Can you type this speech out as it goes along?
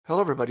Hello,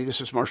 everybody. This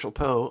is Marshall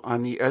Poe.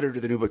 I'm the editor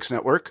of the New Books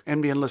Network.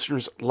 NBN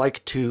listeners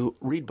like to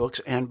read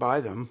books and buy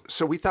them.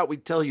 So we thought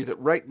we'd tell you that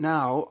right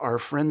now, our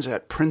friends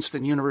at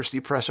Princeton University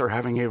Press are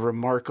having a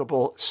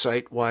remarkable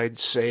site-wide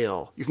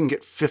sale. You can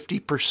get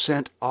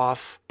 50%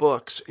 off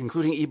books,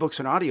 including ebooks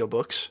and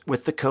audiobooks,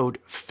 with the code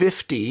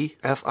 50,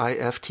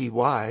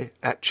 F-I-F-T-Y,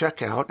 at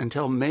checkout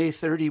until May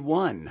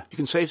 31. You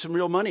can save some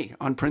real money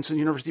on Princeton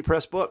University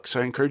Press books.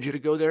 I encourage you to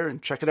go there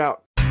and check it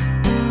out.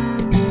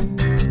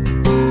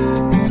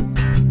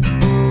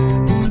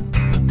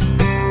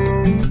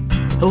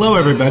 Hello,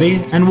 everybody,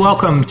 and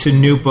welcome to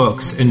New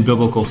Books in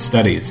Biblical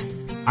Studies.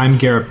 I'm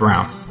Garrett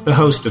Brown, the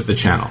host of the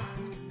channel.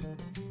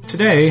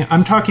 Today,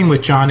 I'm talking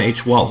with John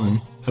H. Walton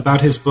about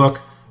his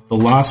book, The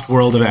Lost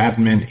World of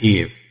Adam and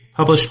Eve,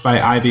 published by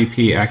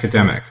IVP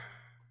Academic.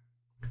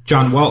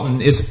 John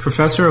Walton is a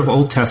professor of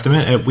Old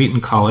Testament at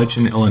Wheaton College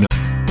in Illinois.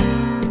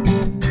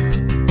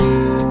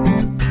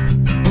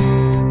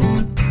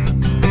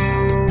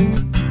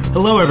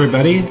 Hello,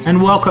 everybody,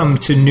 and welcome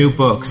to New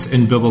Books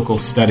in Biblical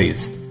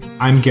Studies.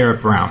 I'm Garrett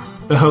Brown,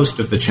 the host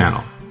of the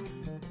channel.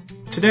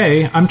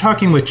 Today, I'm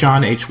talking with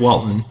John H.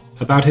 Walton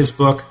about his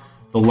book,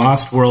 The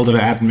Lost World of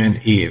Adam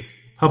and Eve,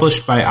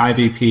 published by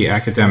IVP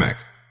Academic.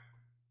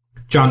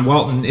 John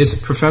Walton is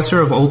a professor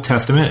of Old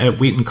Testament at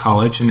Wheaton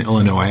College in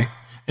Illinois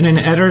and an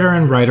editor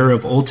and writer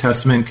of Old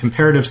Testament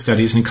comparative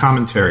studies and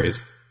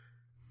commentaries.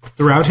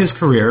 Throughout his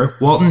career,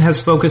 Walton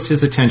has focused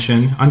his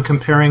attention on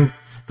comparing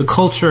the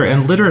culture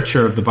and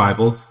literature of the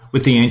Bible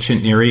with the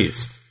ancient Near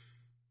East.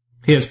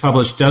 He has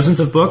published dozens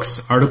of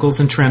books, articles,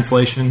 and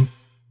translation,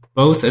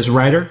 both as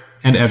writer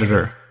and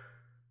editor.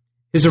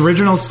 His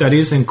original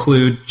studies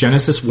include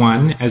Genesis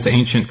 1 as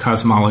Ancient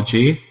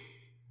Cosmology,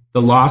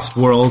 The Lost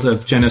World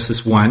of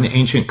Genesis 1,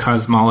 Ancient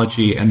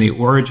Cosmology and the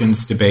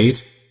Origins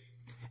Debate,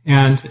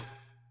 and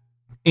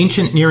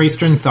Ancient Near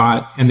Eastern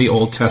Thought and the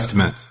Old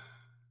Testament.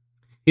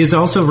 He has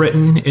also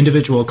written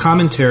individual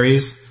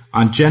commentaries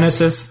on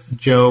Genesis,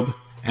 Job,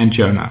 and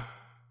Jonah.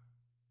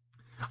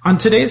 On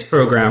today's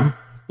program,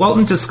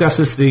 Walton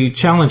discusses the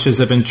challenges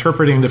of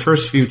interpreting the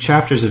first few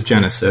chapters of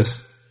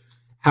Genesis,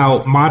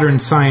 how modern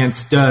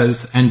science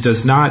does and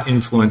does not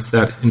influence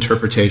that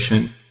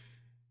interpretation,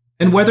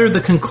 and whether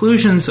the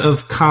conclusions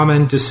of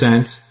common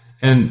descent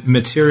and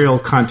material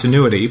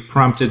continuity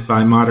prompted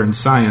by modern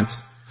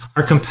science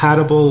are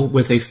compatible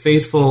with a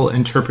faithful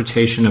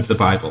interpretation of the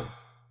Bible.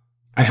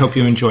 I hope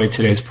you enjoyed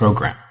today's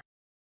program.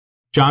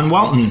 John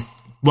Walton,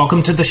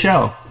 welcome to the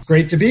show.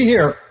 Great to be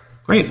here.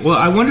 Great. Well,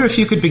 I wonder if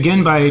you could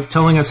begin by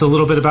telling us a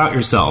little bit about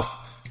yourself.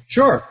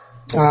 Sure.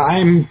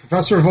 I'm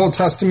professor of Old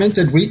Testament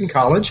at Wheaton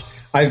College.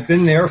 I've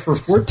been there for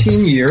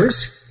 14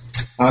 years.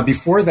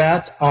 Before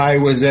that, I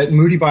was at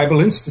Moody Bible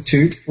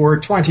Institute for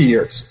 20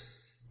 years.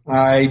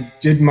 I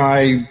did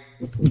my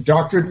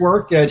doctorate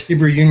work at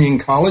Hebrew Union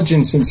College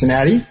in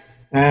Cincinnati,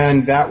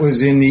 and that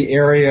was in the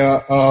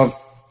area of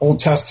Old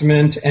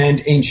Testament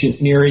and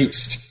Ancient Near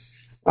East.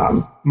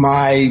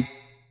 My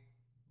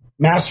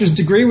master's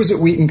degree was at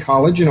Wheaton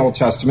College in Old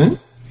Testament,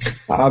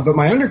 but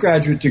my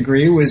undergraduate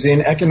degree was in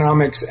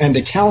economics and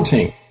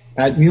accounting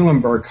at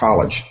Muhlenberg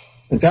College.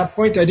 At that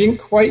point, I didn't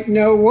quite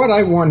know what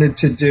I wanted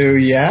to do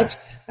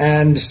yet,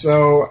 and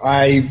so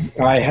I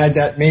had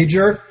that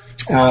major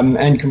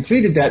and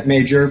completed that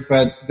major,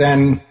 but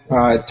then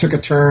took a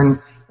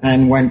turn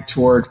and went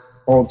toward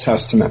Old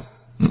Testament.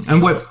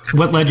 And what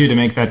led you to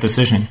make that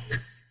decision?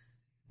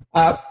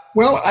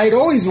 Well, I'd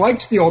always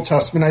liked the Old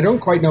Testament. I don't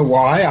quite know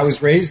why. I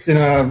was raised in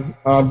a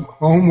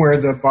home where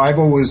the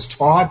Bible was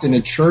taught, in a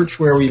church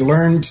where we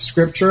learned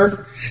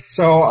Scripture.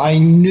 So I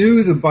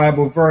knew the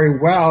Bible very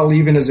well,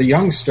 even as a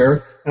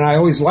youngster, and I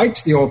always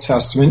liked the Old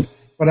Testament.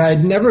 But I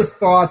had never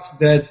thought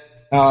that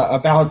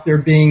about there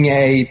being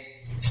a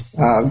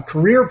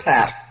career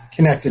path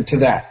connected to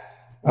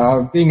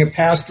that. Being a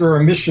pastor or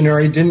a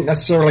missionary didn't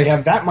necessarily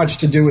have that much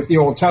to do with the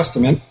Old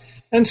Testament.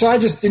 And so I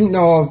just didn't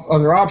know of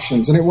other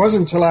options. And it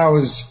wasn't until I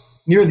was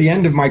near the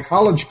end of my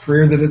college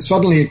career that it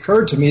suddenly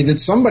occurred to me that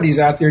somebody's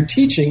out there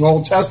teaching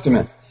Old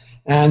Testament,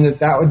 and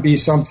that would be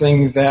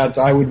something that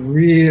I would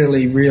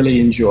really, really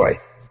enjoy.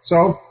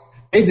 So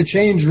I made the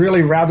change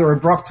really rather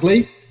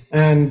abruptly,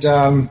 and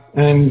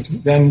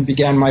then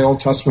began my Old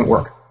Testament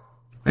work.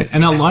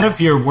 And a lot of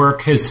your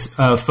work has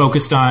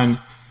focused on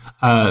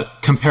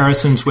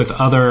comparisons with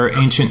other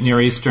ancient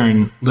Near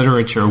Eastern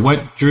literature.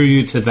 What drew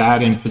you to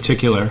that in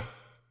particular?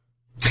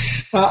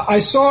 I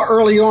saw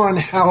early on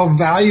how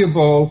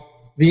valuable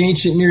the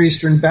ancient Near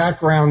Eastern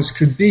backgrounds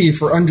could be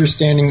for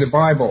understanding the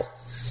Bible.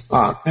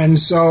 And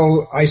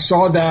so I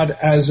saw that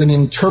as an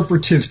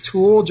interpretive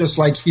tool, just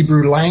like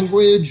Hebrew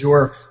language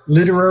or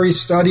literary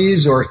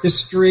studies or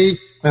history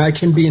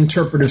can be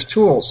interpretive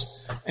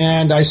tools.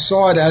 And I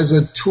saw it as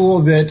a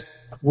tool that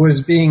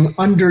was being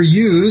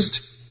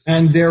underused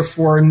and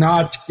therefore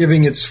not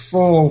giving its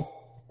full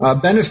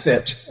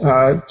benefit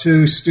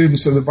to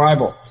students of the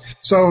Bible.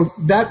 So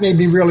that made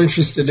me real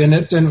interested in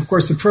it. And of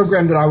course, the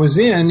program that I was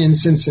in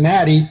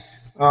Cincinnati,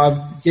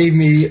 gave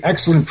me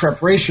excellent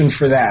preparation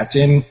for that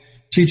in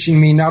teaching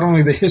me not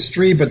only the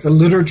history, but the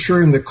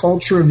literature and the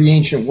culture of the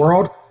ancient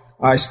world.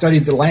 I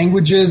studied the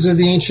languages of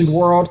the ancient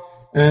world.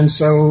 And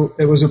so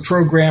it was a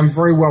program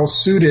very well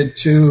suited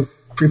to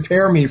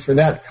prepare me for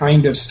that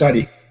kind of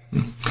study.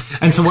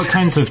 And so what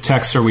kinds of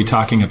texts are we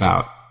talking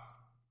about?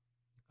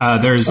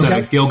 There's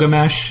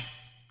Gilgamesh.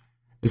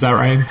 Is that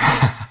right?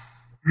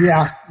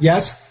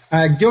 Yes.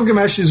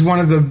 Gilgamesh is one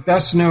of the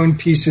best-known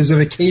pieces of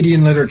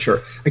Akkadian literature.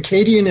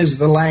 Akkadian is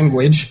the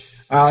language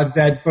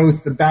that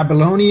both the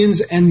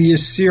Babylonians and the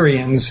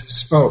Assyrians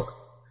spoke.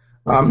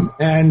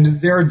 And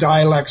there are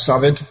dialects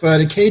of it, but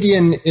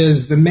Akkadian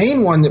is the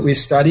main one that we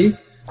study,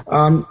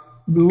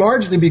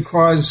 largely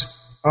because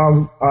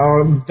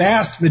a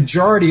vast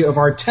majority of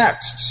our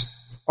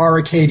texts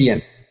are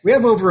Akkadian. We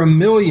have over 1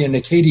 million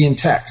Akkadian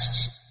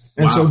texts.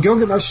 And so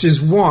Gilgamesh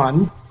is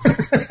one.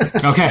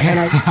 Okay. And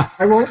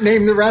I won't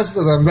name the rest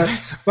of them,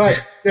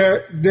 but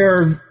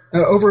they're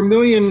over 1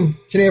 million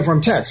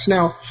cuneiform texts.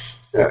 Now,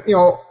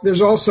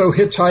 there's also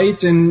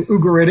Hittite and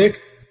Ugaritic.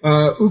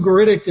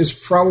 Ugaritic is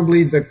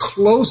probably the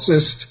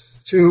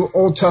closest to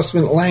Old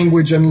Testament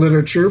language and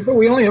literature, but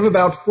we only have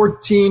about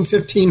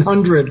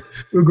 1,500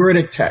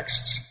 Ugaritic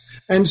texts.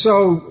 And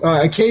so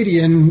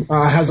Akkadian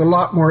has a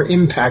lot more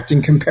impact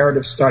in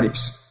comparative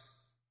studies.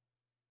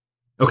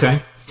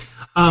 Okay.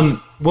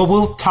 Well,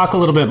 we'll talk a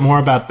little bit more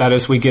about that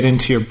as we get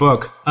into your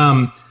book.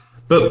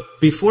 But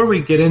before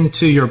we get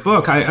into your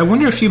book, I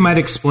wonder if you might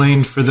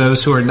explain for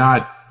those who are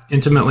not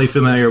intimately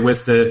familiar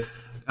with the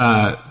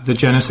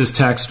Genesis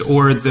text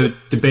or the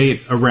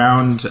debate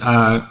around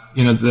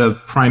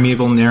the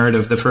primeval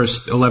narrative, the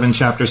first 11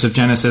 chapters of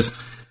Genesis.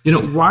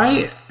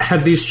 Why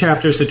have these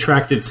chapters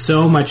attracted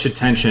so much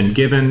attention,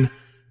 given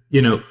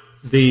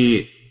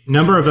the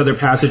number of other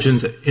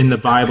passages in the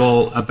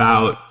Bible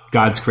about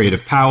God's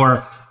creative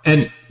power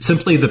and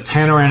simply the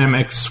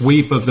panoramic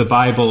sweep of the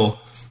Bible?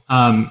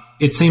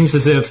 It seems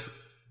as if,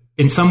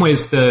 in some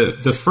ways,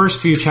 the first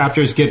few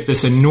chapters get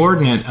this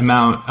inordinate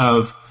amount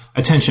of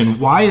attention.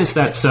 Why is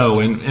that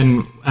so?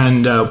 And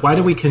why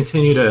do we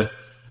continue to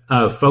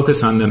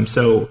focus on them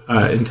so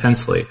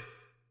intensely?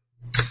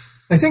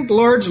 I think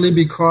largely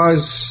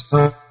because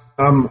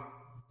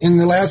in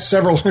the last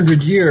several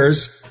hundred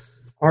years,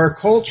 our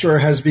culture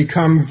has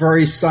become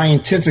very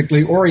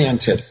scientifically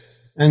oriented,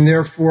 and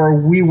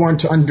therefore we want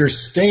to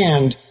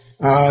understand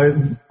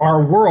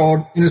our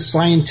world in a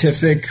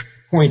scientific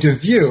point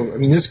of view. I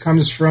mean, this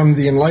comes from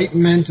the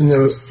Enlightenment and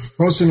the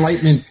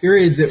post-Enlightenment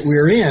period that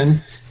we're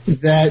in,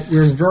 that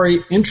we're very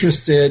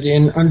interested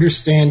in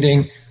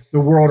understanding the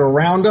world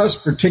around us,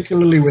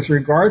 particularly with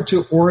regard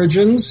to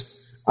origins.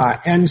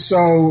 And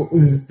so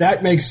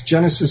that makes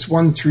Genesis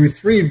 1 through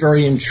 3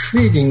 very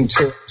intriguing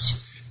to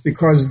us,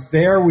 because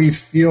there we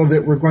feel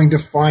that we're going to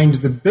find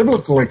the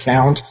biblical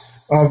account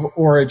of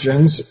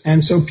origins.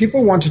 And so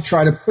people want to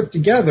try to put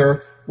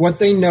together what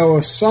they know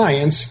of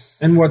science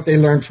and what they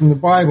learned from the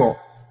Bible.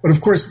 But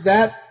of course,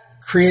 that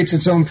creates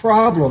its own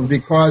problem,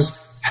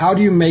 because how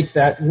do you make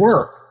that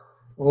work?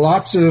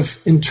 Lots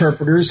of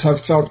interpreters have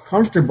felt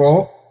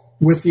comfortable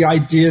with the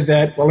idea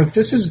that, well, if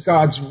this is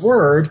God's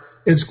word,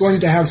 it's going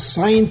to have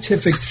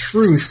scientific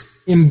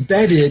truth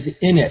embedded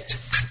in it.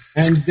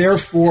 And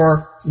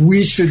therefore,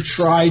 we should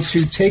try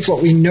to take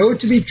what we know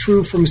to be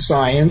true from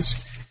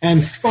science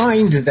and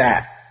find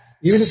that.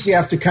 Even if we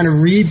have to kind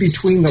of read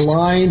between the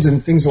lines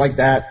and things like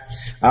that,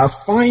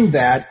 find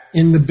that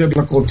in the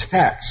biblical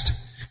text.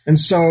 And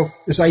so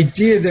this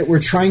idea that we're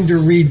trying to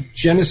read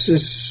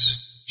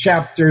Genesis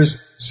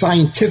chapters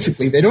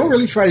scientifically, they don't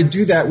really try to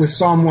do that with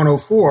Psalm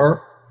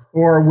 104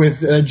 or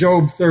with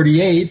Job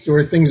 38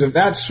 or things of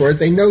that sort.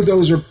 They know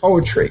those are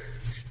poetry.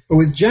 But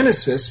with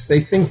Genesis,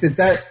 they think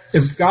that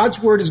if God's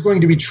word is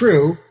going to be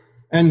true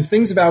and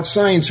things about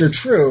science are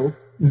true,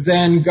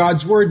 then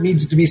God's word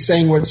needs to be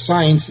saying what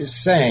science is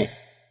saying.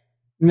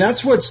 And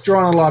that's what's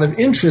drawn a lot of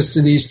interest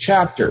to these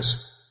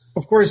chapters.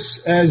 Of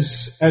course,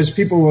 as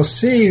people will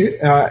see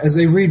as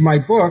they read my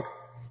book,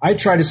 I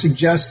try to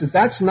suggest that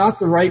that's not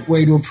the right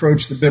way to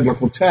approach the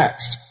biblical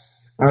text,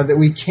 that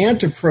we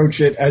can't approach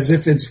it as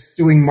if it's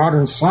doing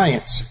modern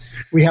science.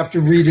 We have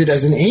to read it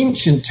as an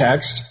ancient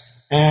text,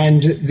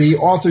 and the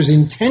author's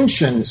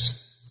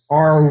intentions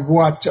are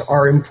what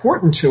are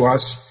important to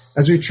us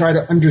as we try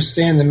to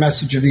understand the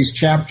message of these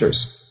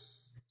chapters.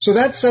 So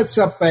that sets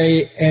up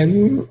a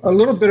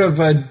little bit of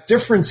a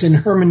difference in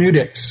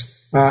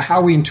hermeneutics,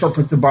 how we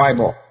interpret the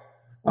Bible,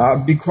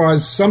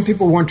 because some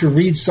people want to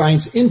read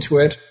science into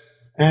it,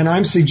 and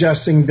I'm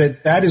suggesting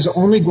that that is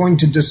only going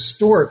to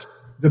distort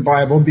the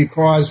Bible,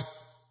 because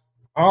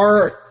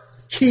our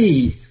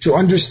key to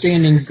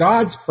understanding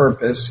God's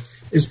purpose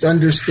is to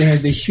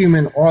understand the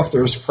human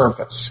author's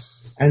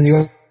purpose, and the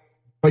author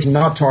is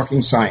not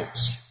talking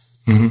science.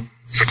 Mm-hmm.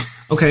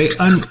 Okay,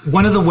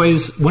 one of the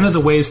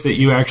ways that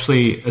you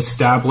actually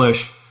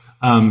establish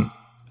some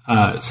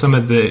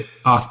of the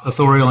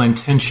authorial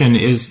intention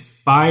is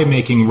by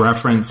making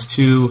reference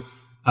to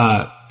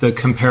the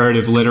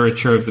comparative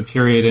literature of the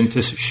period, and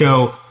to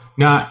show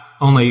not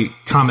only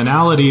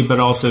commonality but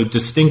also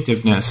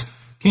distinctiveness.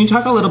 Can you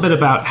talk a little bit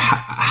about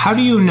how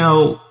do you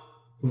know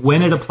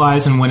when it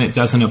applies and when it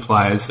doesn't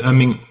apply? I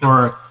mean,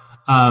 or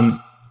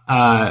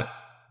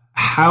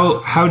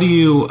how do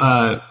you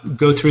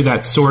go through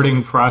that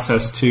sorting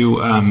process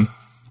to,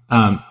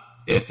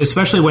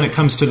 especially when it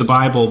comes to the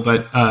Bible,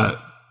 but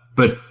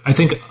I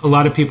think a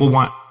lot of people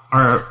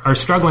are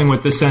struggling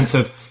with the sense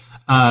of,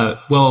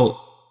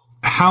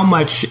 how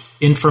much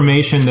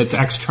information that's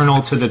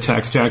external to the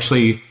text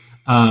actually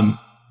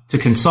to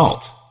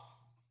consult?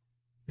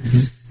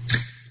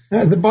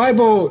 The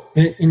Bible,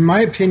 in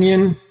my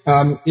opinion,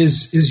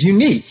 is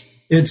unique.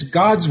 It's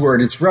God's word.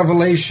 It's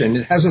revelation.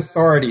 It has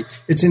authority.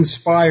 It's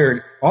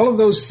inspired. All of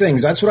those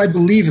things. That's what I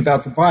believe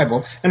about the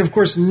Bible. And of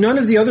course, none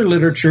of the other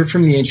literature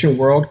from the ancient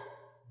world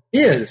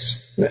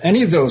is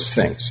any of those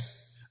things.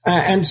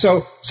 And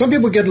so some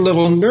people get a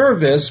little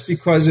nervous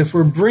because if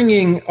we're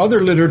bringing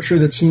other literature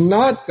that's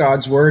not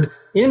God's word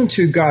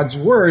into God's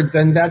word,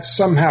 then that's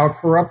somehow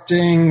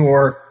corrupting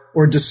or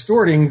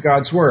distorting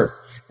God's word.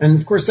 And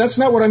of course, that's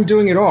not what I'm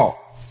doing at all.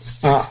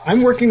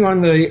 I'm working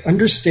on the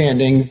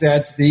understanding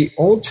that the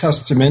Old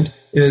Testament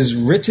is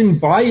written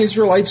by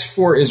Israelites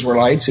for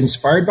Israelites,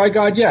 inspired by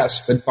God,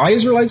 yes, but by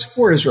Israelites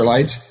for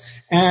Israelites,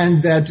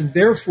 and that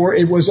therefore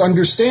it was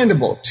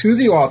understandable to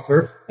the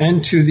author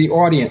and to the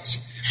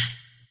audience.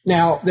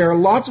 Now, there are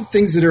lots of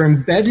things that are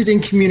embedded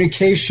in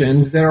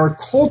communication that are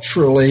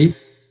culturally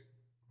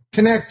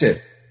connected.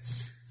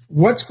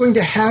 What's going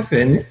to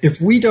happen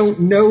if we don't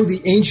know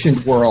the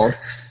ancient world?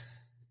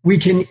 We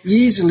can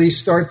easily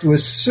start to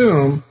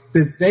assume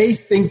that they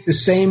think the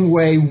same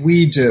way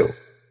we do.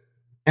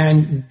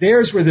 And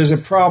there's where there's a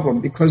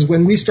problem, because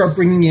when we start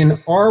bringing in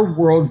our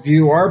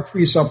worldview, our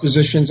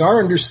presuppositions,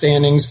 our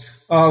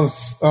understandings of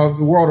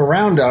the world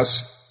around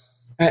us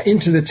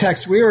into the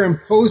text, we are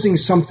imposing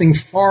something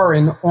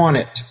foreign on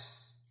it.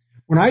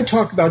 When I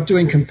talk about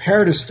doing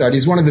comparative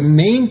studies, one of the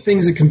main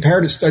things that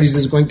comparative studies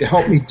is going to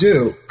help me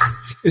do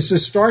is to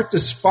start to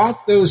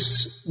spot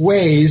those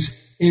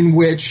ways in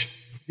which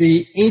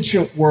the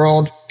ancient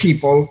world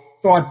people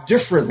thought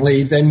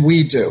differently than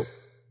we do.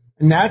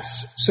 And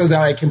that's so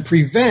that I can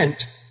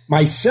prevent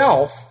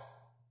myself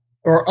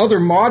or other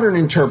modern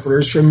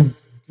interpreters from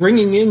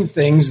bringing in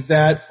things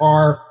that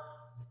are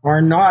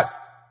not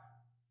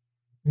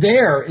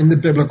there in the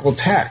biblical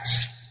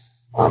text.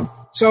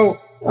 So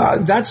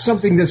that's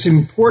something that's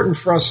important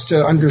for us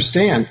to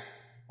understand.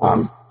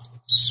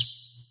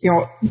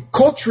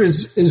 Culture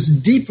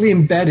is deeply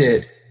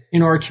embedded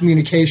in our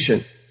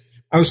communication.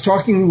 I was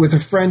talking with a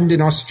friend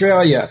in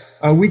Australia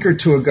a week or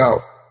two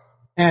ago,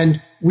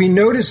 and we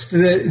noticed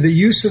the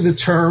use of the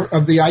term,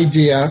 of the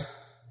idea,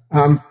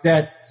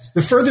 that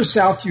the further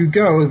south you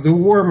go, the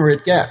warmer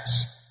it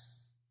gets.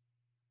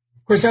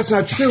 Of course, that's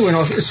not true in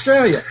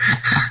Australia.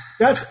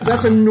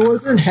 That's a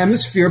northern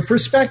hemisphere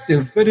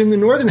perspective. But in the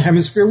northern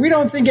hemisphere, we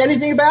don't think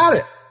anything about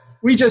it.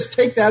 We just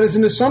take that as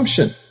an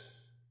assumption.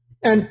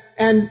 And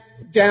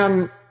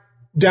down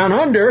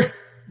under,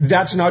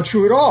 that's not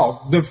true at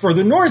all. The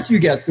further north you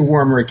get, the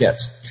warmer it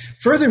gets.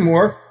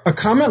 Furthermore, a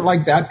comment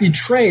like that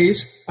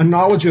betrays a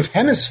knowledge of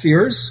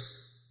hemispheres.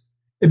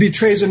 It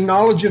betrays a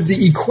knowledge of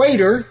the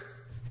equator.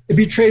 It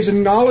betrays a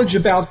knowledge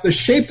about the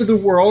shape of the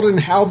world and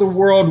how the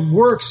world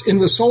works in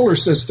the solar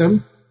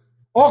system.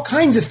 All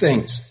kinds of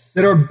things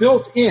that are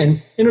built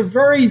in a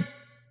very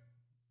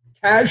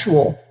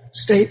casual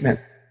statement.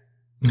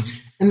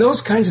 And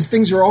those kinds of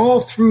things are all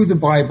through the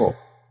Bible.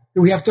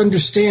 We have to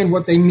understand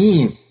what they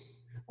mean.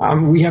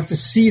 We have to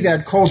see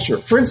that culture.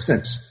 For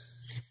instance,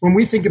 when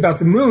we think about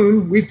the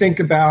moon, we think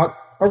about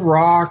a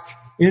rock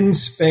in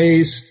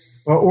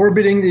space,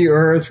 orbiting the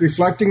earth,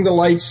 reflecting the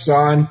light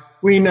sun.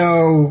 We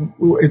know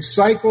its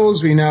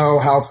cycles. We know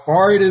how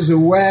far it is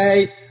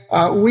away.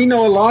 We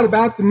know a lot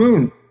about the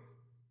moon.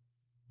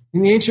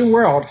 In the ancient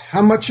world,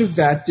 how much of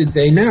that did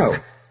they know?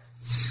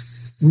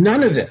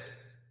 None of it.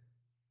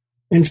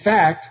 In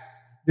fact,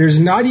 there's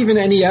not even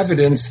any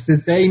evidence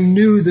that they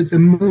knew that the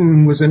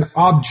moon was an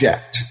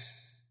object.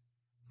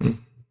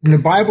 In the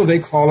Bible, they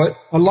call it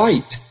a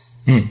light.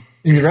 In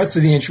the rest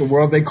of the ancient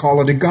world, they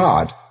call it a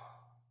god.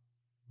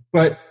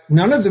 But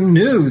none of them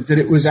knew that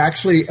it was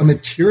actually a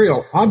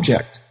material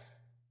object.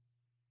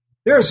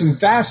 There are some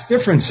vast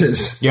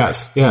differences.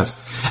 Yes.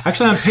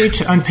 Actually,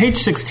 on page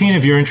 16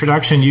 of your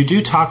introduction, you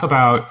do talk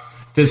about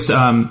this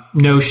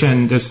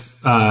notion, this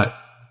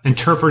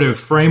interpretive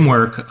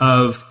framework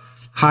of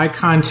high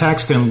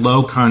context and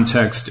low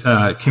context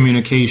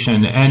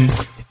communication. And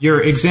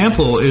your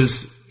example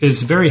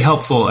is very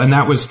helpful, and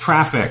that was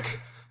traffic.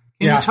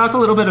 Can you talk a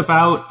little bit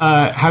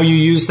about how you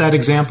use that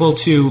example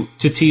to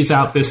tease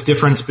out this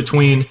difference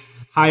between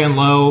high and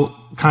low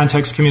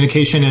context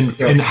communication,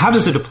 and how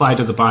does it apply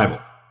to the Bible?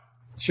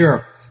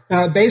 Sure.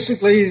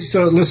 Basically,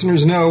 so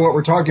listeners know what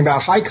we're talking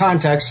about, high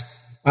context,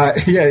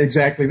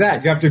 exactly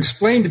that. You have to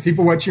explain to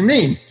people what you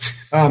mean.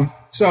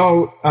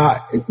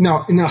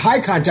 No, in a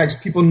high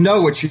context, people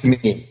know what you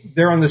mean.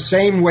 They're on the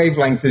same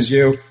wavelength as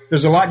you.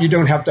 There's a lot you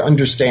don't have to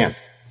understand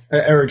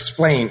or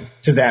explain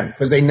to them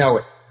because they know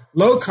it.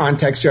 Low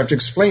context, you have to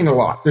explain a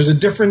lot. There's a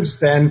difference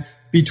then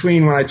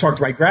between when I talk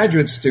to my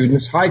graduate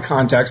students, high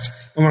context,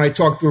 and when I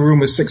talk to a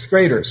room of sixth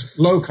graders,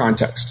 low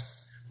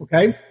context.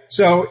 Okay?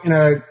 So in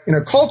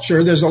a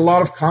culture, there's a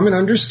lot of common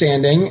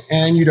understanding,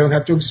 and you don't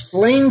have to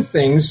explain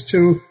things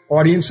to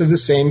audience of the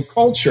same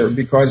culture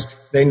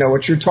because they know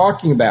what you're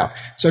talking about.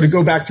 So to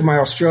go back to my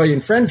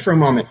Australian friend for a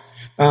moment,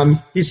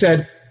 he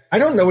said, I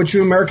don't know what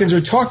you Americans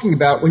are talking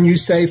about when you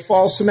say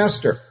fall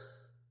semester.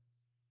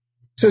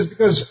 He says,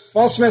 because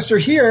fall semester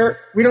here,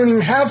 we don't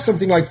even have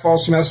something like fall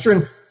semester,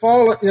 and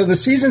fall, the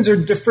seasons are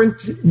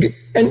different.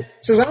 And he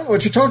says, I don't know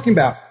what you're talking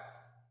about.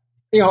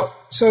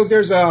 So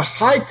there's a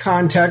high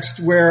context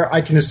where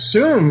I can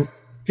assume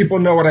people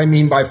know what I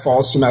mean by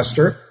fall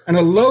semester, and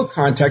a low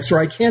context where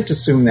I can't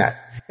assume that.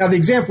 Now, the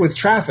example with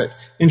traffic.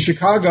 In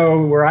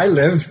Chicago, where I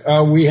live,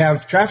 we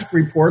have traffic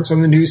reports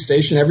on the news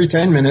station every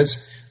 10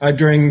 minutes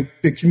during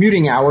the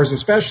commuting hours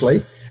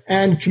especially,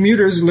 and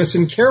commuters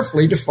listen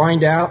carefully to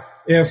find out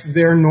if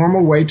their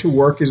normal way to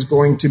work is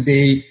going to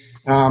be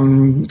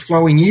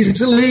flowing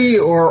easily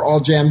or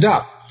all jammed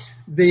up.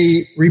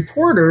 The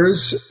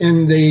reporters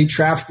in the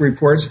traffic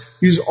reports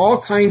use all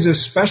kinds of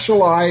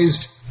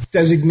specialized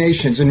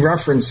designations and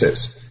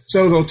references.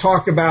 So they'll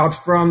talk about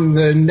from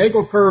the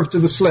Nagel curve to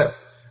the slip,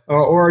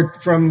 or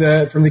from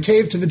the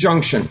cave to the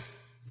junction.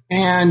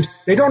 And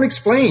they don't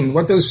explain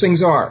what those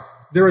things are.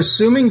 They're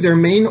assuming their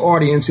main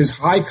audience is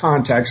high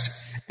context,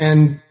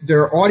 and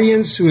their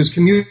audience who is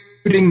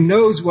commuting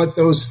knows what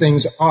those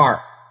things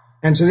are.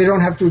 And so they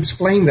don't have to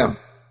explain them.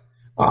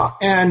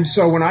 And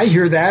so when I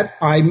hear that,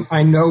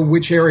 I know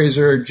which areas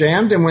are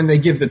jammed. And when they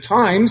give the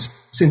times,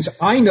 since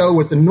I know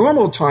what the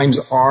normal times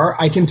are,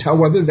 I can tell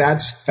whether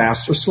that's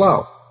fast or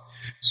slow.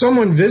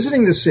 Someone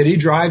visiting the city,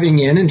 driving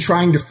in and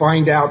trying to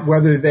find out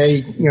whether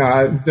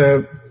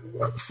the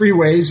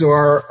freeways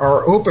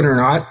are open or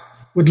not,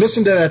 would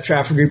listen to that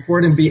traffic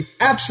report and be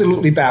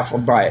absolutely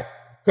baffled by it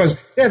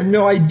because they have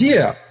no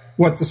idea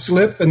what the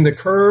slip and the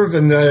curve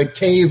and the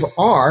cave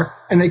are,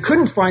 and they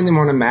couldn't find them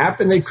on a map,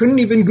 and they couldn't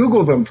even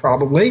Google them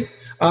probably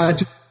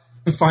to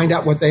find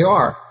out what they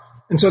are.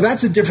 And so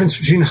that's the difference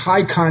between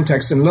high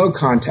context and low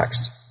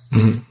context.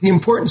 Mm-hmm. The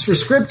importance for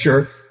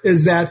Scripture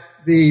is that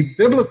the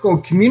biblical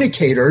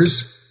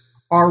communicators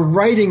are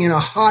writing in a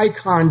high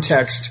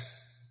context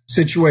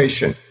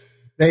situation.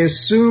 They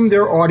assume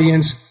their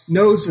audience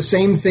knows the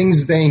same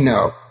things they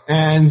know,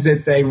 and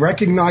that they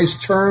recognize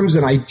terms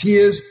and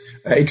ideas,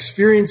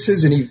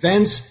 experiences and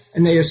events,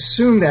 and they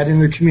assume that in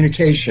their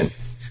communication.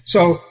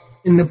 So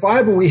in the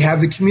Bible, we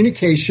have the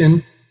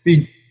communication,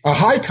 a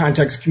high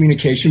context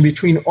communication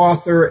between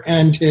author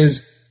and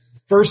his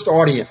first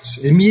audience,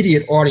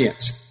 immediate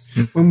audience.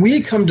 When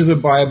we come to the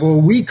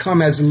Bible, we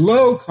come as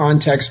low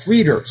context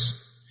readers.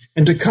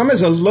 And to come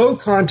as a low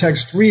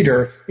context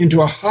reader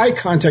into a high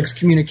context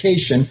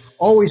communication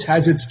always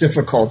has its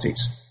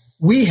difficulties.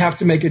 We have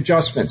to make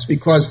adjustments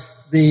because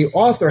the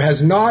author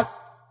has not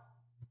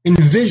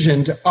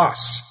envisioned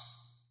us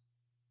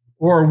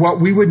or what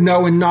we would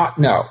know and not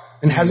know,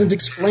 and hasn't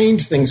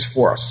explained things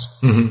for us.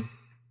 Mm-hmm.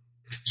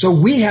 So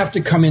we have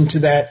to come into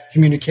that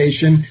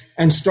communication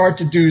and start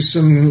to do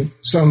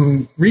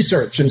some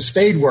research and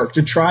spade work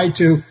to try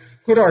to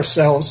put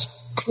ourselves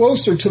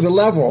closer to the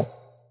level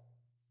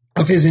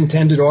of his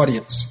intended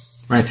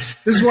audience. Right.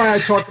 This is why I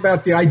talk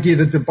about the idea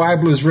that the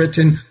Bible is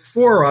written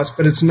for us,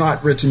 but it's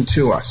not written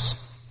to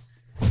us.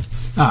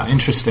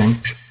 Interesting.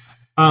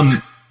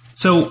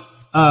 So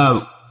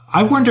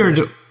I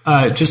wondered,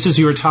 just as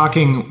you were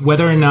talking,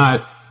 whether or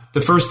not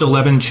the first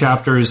 11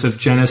 chapters of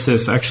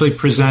Genesis actually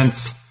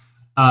presents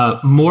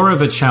more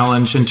of a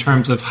challenge in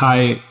terms of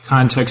high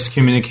context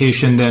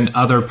communication than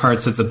other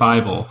parts of the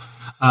Bible.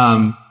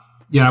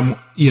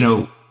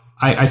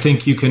 I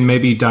think you can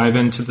maybe dive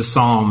into the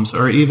Psalms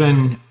or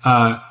even,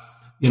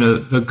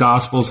 the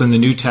Gospels in the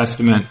New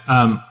Testament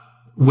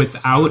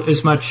without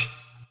as much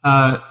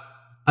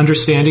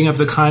understanding of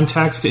the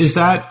context. Is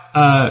that,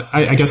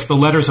 I guess the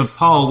letters of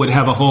Paul would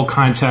have a whole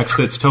context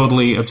that's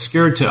totally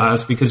obscured to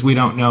us because we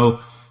don't know,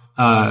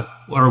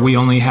 or we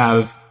only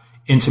have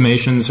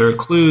intimations or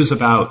clues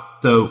about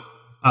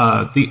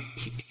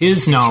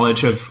his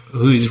knowledge of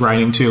who he's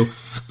writing to.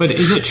 But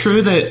is it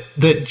true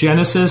that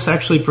Genesis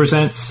actually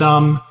presents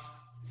some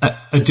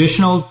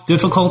additional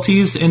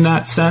difficulties in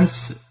that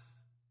sense?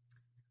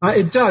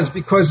 It does,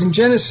 because in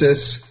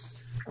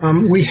Genesis,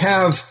 we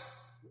have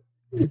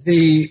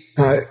the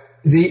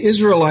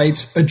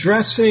Israelites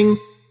addressing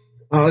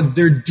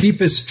their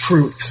deepest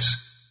truths.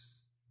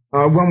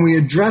 When we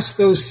address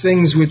those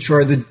things which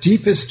are the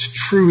deepest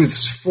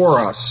truths for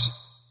us,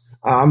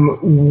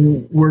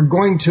 we're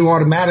going to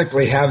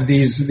automatically have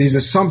these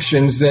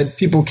assumptions that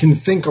people can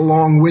think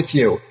along with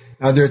you.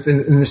 They're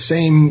in the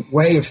same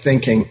way of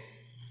thinking.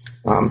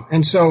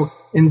 And so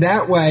in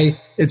that way,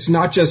 it's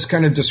not just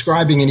kind of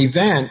describing an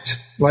event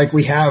like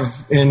we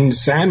have in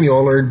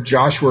Samuel or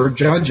Joshua or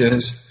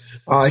Judges.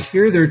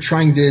 Here they're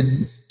trying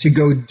to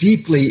go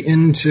deeply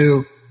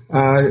into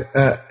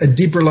a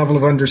deeper level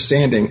of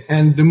understanding.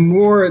 And the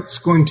more it's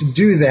going to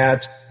do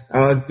that,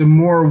 the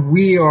more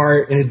we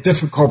are in a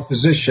difficult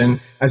position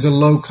as a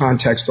low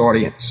context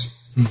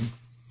audience.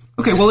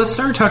 Okay, well, let's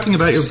start talking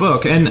about your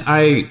book. And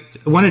I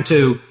wanted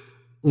to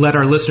let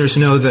our listeners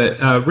know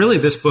that really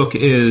this book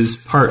is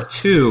part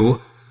 2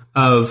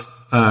 of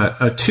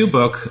two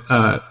books,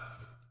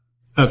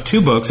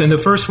 and the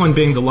first one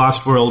being The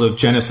Lost World of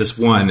Genesis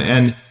 1.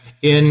 And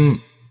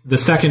in the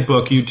second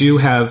book, you do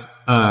have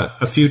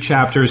a few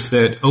chapters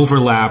that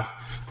overlap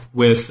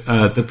with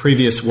the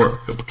previous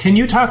work. Can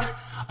you talk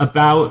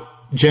about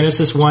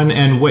Genesis 1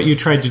 and what you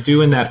tried to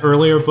do in that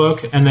earlier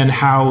book, and then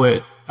how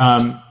it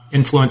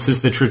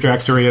influences the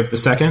trajectory of the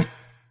second?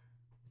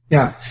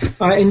 Yeah.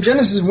 In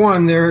Genesis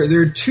 1,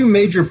 there are 2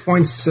 major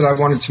points that I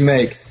wanted to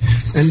make,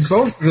 and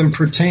both of them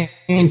pertain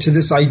to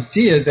this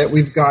idea that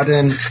we've got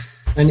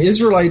an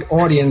Israelite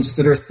audience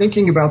that are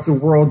thinking about the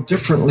world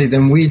differently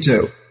than we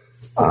do.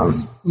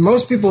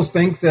 Most people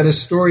think that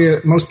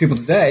most people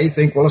today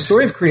think, well, a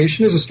story of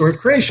creation is a story of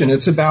creation.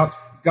 It's about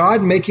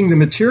God making the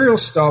material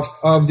stuff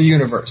of the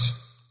universe.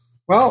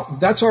 Well,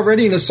 that's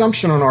already an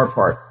assumption on our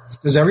part.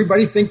 Does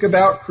everybody think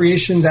about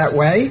creation that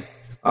way?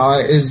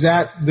 Is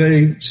that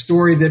the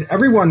story that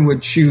everyone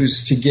would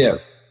choose to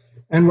give?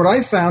 And what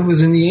I found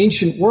was in the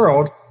ancient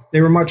world,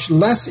 they were much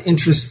less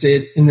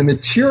interested in the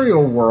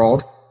material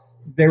world.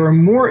 They were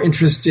more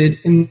interested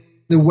in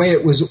the way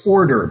it was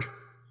ordered.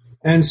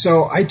 And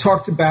so I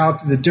talked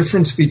about the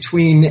difference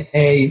between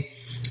a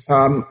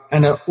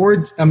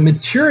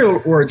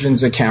material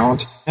origins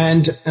account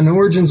and an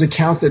origins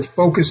account that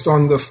focused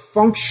on the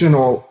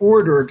functional,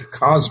 ordered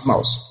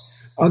cosmos.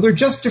 They're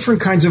just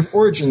different kinds of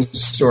origin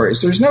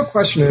stories. There's no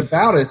question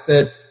about it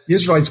that the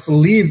Israelites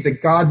believed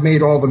that God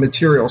made all the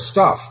material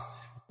stuff.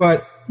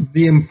 But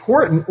the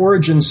important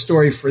origin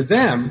story for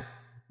them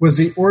was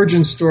the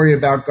origin story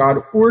about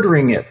God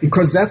ordering it,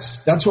 because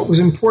that's what was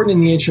important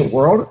in the ancient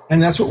world,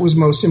 and that's what was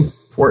most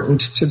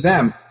important to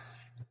them.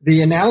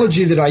 The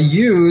analogy that I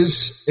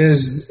use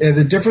is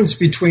the difference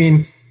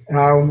between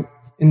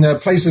in the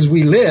places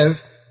we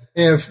live.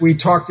 If we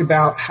talked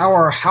about how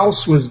our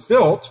house was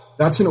built,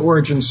 that's an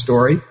origin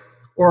story,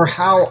 or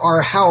how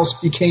our house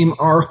became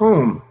our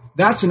home.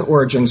 That's an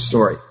origin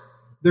story.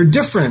 They're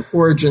different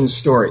origin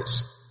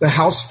stories. The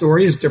house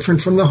story is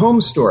different from the home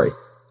story.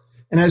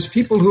 And as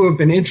people who have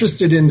been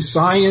interested in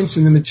science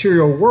and the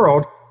material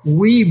world,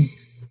 we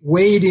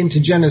wade into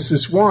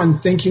Genesis 1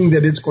 thinking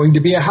that it's going to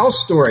be a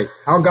house story,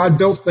 how God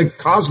built the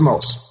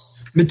cosmos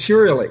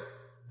materially.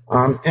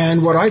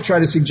 And what I try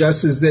to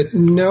suggest is that,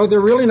 no, they're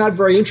really not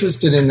very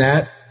interested in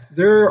that.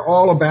 They're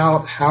all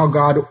about how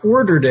God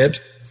ordered it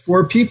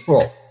for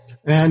people.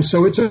 And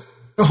so it's a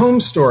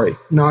home story,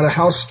 not a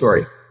house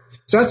story.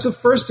 So that's the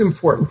first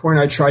important point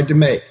I tried to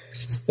make.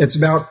 It's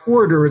about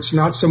order. It's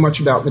not so much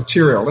about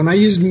material. And I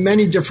used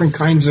many different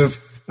kinds of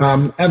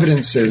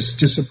evidences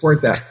to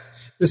support that.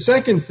 The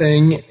second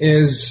thing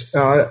is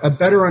a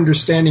better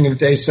understanding of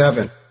day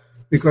 7,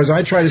 because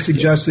I try to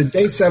suggest that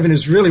day 7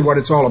 is really what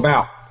it's all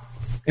about.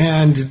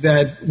 And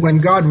that when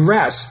God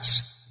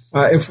rests,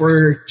 if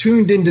we're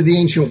tuned into the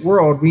ancient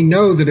world, we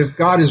know that if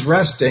God is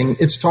resting,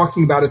 it's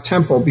talking about a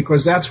temple,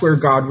 because that's where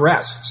God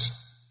rests.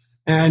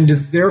 And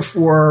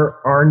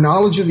therefore, our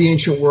knowledge of the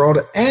ancient world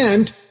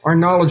and our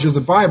knowledge of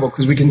the Bible,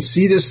 because we can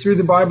see this through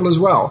the Bible as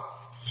well,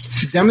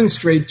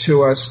 demonstrate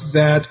to us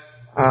that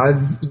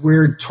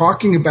we're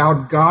talking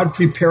about God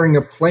preparing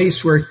a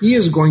place where he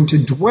is going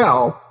to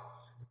dwell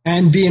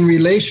and be in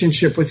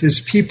relationship with his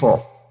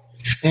people.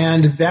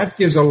 And that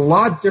gives a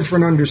lot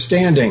different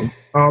understanding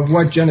of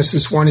what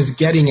Genesis 1 is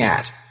getting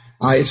at.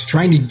 It's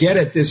trying to get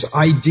at this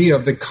idea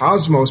of the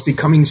cosmos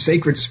becoming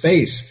sacred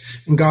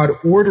space and God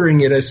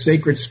ordering it as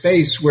sacred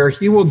space where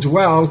he will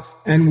dwell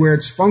and where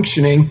it's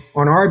functioning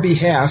on our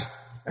behalf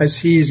as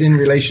he is in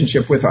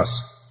relationship with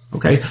us.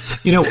 Okay.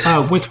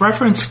 With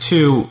reference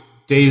to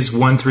days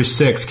 1 through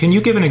 6, can you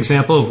give an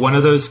example of one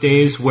of those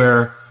days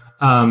where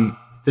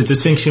the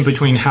distinction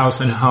between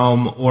house and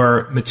home,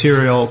 or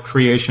material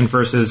creation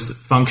versus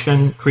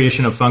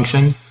creation of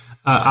function,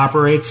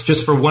 operates,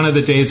 just for one of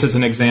the days as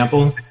an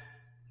example?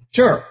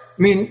 Sure.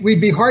 I mean,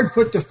 we'd be hard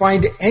put to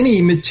find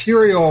any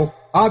material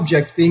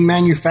object being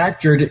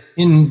manufactured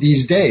in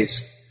these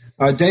days.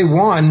 Day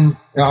 1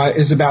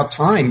 is about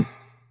time.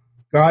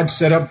 God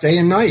set up day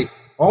and night,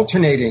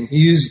 alternating. He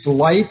used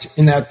light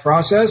in that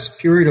process,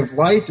 period of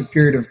light, a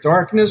period of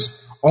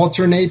darkness,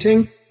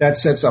 alternating. That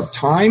sets up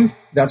time.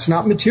 That's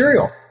not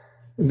material.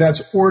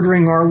 That's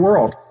ordering our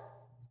world.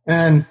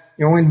 And,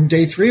 in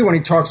day 3, when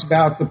he talks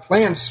about the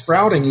plants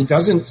sprouting, it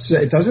doesn't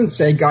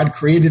say God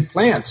created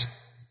plants.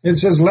 It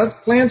says, let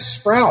plants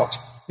sprout.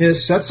 It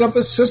sets up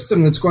a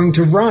system that's going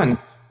to run.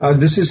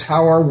 This is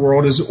how our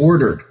world is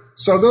ordered.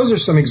 So those are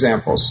some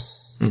examples.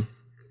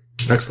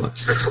 Excellent.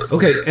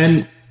 Okay.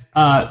 And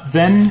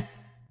then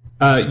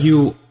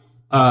you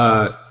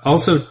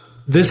also,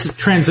 this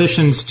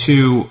transitions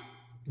to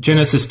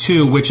Genesis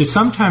 2, which is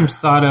sometimes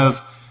thought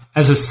of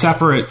as a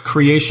separate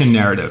creation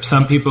narrative.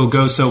 Some people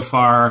go so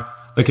far,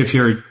 like if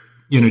you're,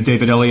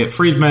 David Elliott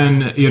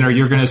Friedman,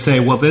 you're going to say,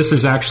 well, this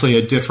is actually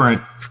a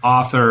different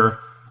author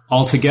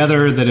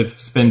altogether, that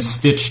it's been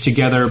stitched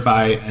together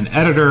by an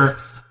editor.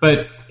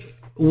 But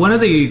one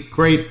of the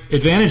great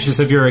advantages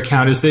of your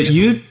account is that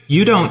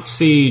you don't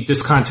see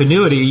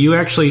discontinuity. You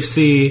actually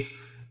see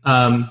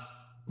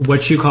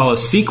what you call a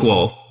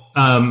sequel,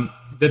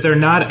 that they're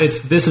not.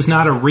 This is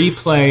not a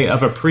replay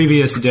of a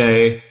previous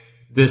day.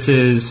 This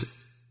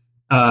is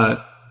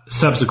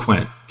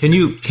subsequent. Can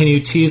you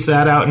tease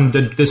that out and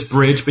this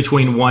bridge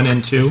between 1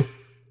 and 2?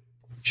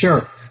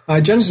 Sure.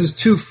 Genesis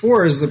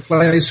 2:4 is the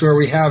place where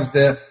we have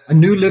a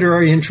new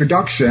literary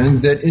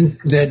introduction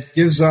that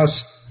gives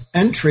us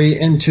entry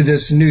into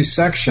this new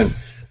section.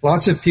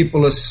 Lots of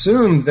people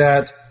assume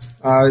that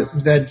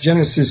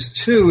Genesis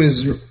 2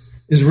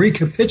 is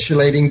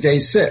recapitulating day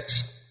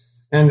 6.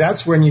 And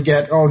that's when you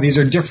get, these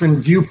are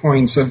different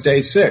viewpoints of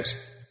day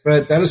 6.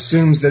 But that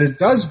assumes that it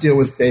does deal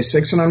with day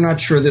 6, and I'm not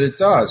sure that it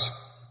does.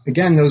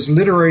 Again, those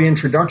literary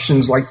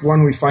introductions, like the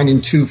one we find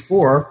in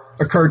 2:4,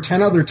 occur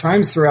 10 other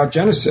times throughout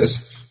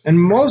Genesis, and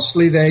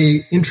mostly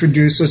they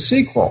introduce a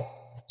sequel,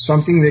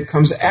 something that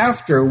comes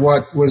after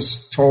what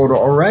was told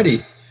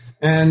already.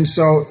 And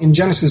so in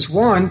Genesis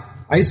 1,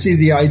 I see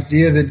the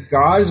idea that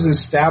God is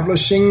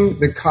establishing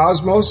the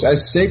cosmos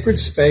as sacred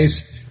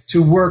space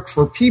to work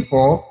for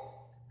people.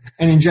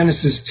 And in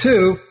Genesis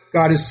 2,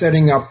 God is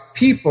setting up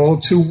people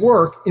to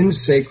work in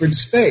sacred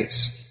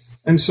space.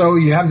 And so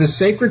you have the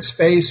sacred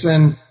space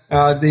and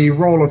the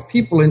role of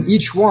people in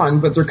each one,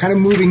 but they're kind of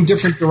moving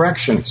different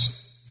directions.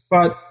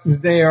 But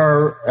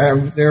they're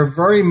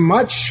very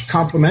much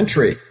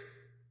complementary.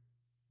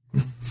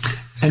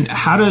 And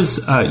how does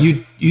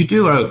you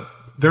do a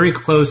very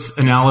close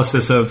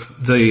analysis of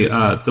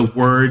the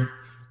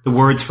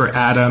words for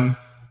Adam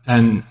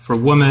and for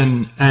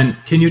woman, and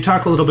can you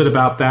talk a little bit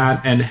about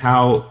that and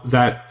how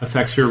that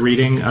affects your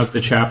reading of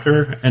the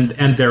chapter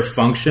and their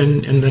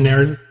function in the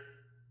narrative?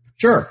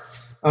 Sure.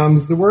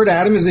 The word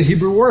Adam is a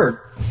Hebrew word.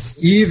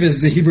 Eve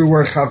is the Hebrew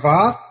word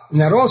Chava, and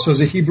that also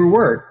is a Hebrew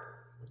word.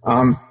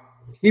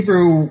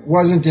 Hebrew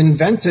wasn't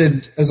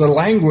invented as a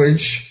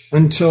language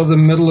until the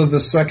middle of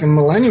the second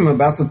millennium,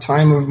 about the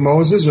time of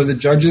Moses or the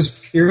Judges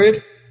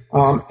period.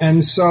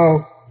 And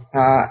so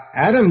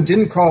Adam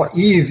didn't call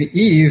Eve,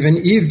 Eve, and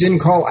Eve didn't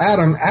call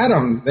Adam,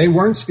 Adam. They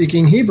weren't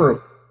speaking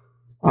Hebrew.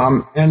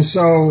 And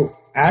so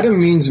Adam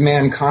means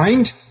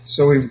mankind.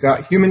 So we've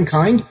got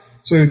humankind.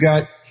 So we've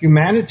got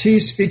humanity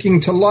speaking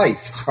to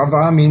life.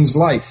 Chava means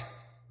life.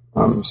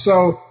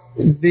 So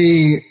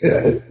the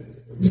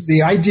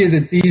idea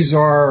that these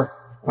are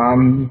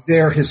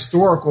their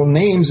historical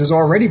names is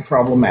already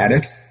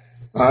problematic.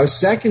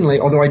 Secondly,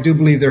 although I do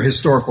believe they're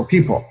historical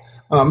people.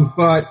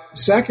 But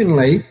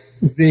secondly,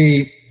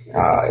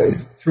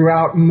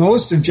 throughout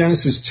most of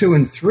Genesis 2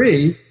 and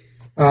 3,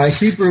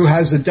 Hebrew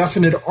has a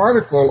definite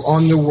article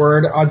on the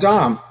word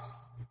Adam.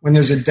 When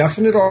there's a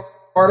definite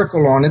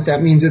article on it,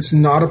 that means it's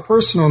not a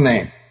personal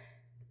name.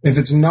 If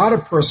it's not a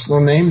personal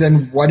name,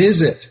 then what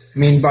is it? I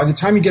mean, by the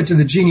time you get to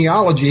the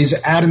genealogies,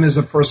 Adam is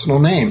a personal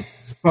name.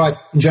 But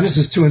in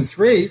Genesis 2 and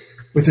 3,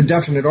 with a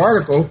definite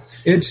article,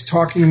 it's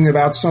talking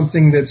about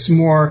something that's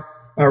more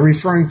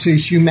referring to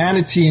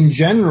humanity in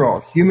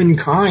general,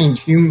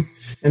 humankind.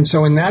 And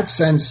so in that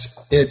sense,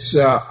 it's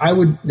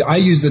I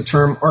use the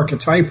term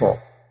archetypal,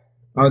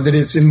 that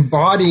it's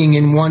embodying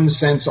in one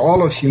sense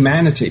all of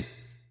humanity.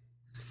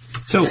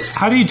 So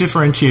how do you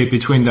differentiate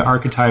between the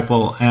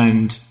archetypal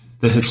and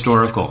the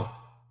historical?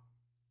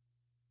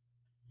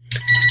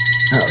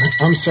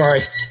 I'm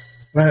sorry.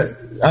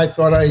 I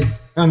thought I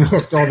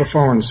unhooked all the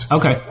phones.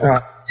 Okay.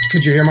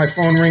 Could you hear my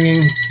phone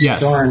ringing? Yes.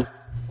 Darn.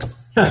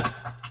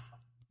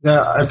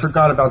 I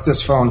forgot about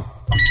this phone.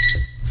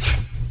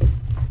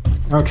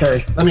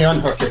 Okay, let me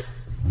unhook it.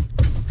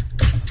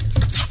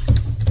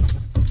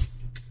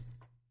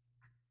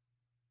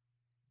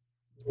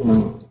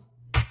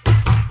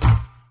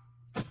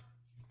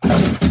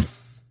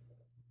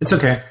 It's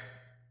okay.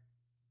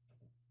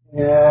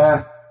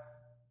 Yeah.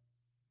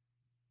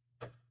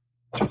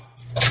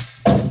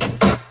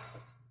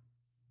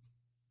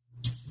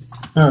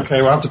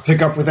 Okay, we'll have to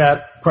pick up with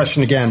that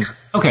question again.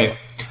 Okay.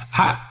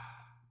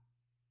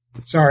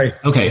 Sorry.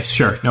 Okay,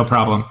 sure, no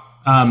problem.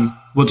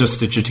 We'll just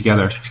stitch it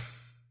together.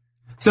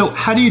 So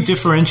how do you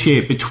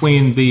differentiate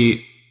between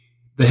the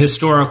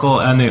historical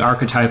and the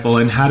archetypal,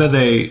 and how do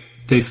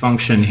they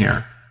function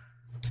here?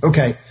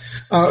 Okay.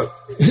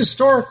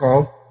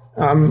 Historical,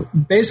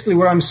 basically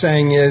what I'm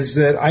saying is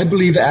that I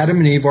believe Adam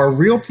and Eve are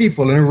real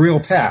people in a real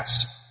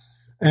past,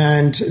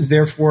 and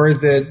therefore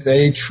that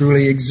they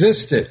truly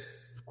existed.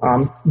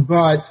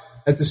 But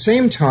at the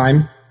same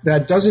time,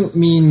 that doesn't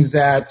mean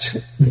that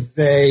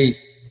they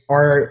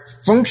are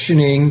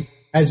functioning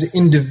as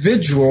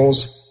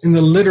individuals in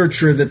the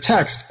literature of the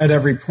text at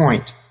every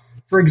point.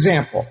 For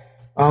example,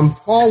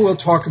 Paul will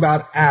talk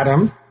about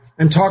Adam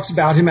and talks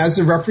about him as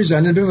the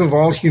representative of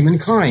all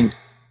humankind.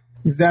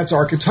 That's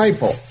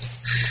archetypal.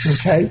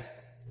 Okay?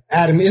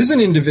 Adam is an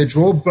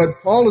individual,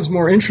 but Paul is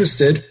more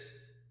interested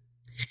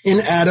in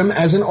Adam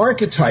as an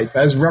archetype,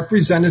 as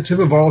representative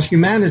of all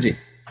humanity.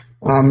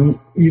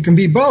 You can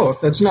be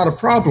both. That's not a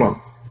problem.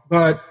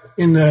 But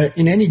in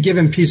any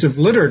given piece of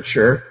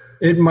literature,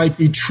 it might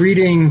be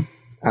treating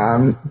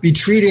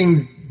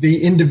the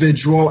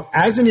individual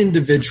as an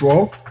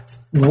individual.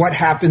 What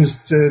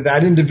happens to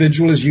that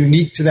individual is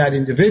unique to that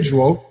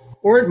individual,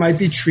 or it might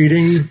be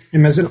treating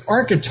him as an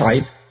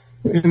archetype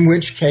in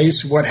which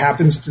case what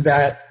happens to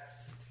that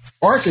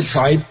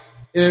archetype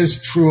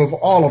is true of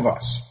all of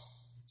us.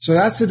 So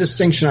that's the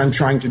distinction I'm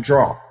trying to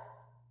draw.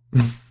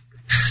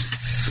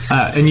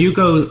 And you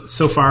go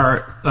so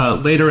far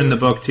later in the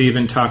book to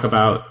even talk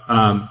about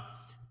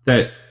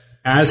that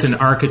as an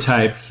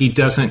archetype, it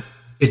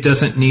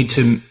doesn't need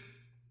to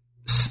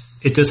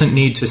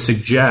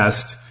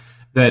suggest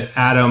that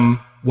Adam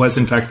was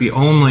in fact the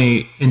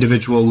only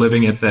individual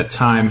living at that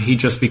time. He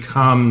just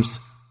becomes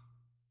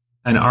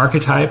an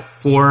archetype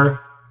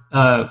for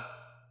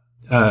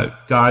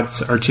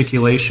God's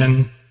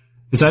articulation.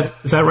 Is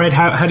that right?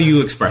 How do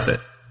you express it?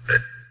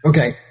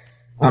 Okay.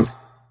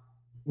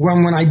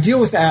 When I deal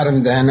with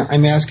Adam, then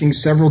I'm asking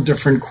several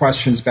different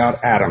questions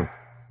about Adam.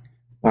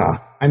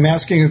 I'm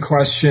asking a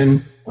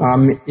question,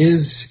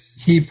 is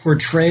he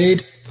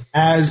portrayed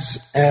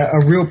as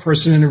a real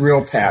person in a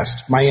real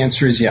past? My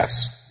answer is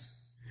yes.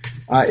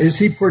 Is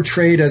he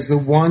portrayed as the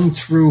one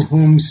through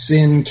whom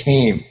sin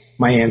came?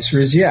 My answer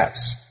is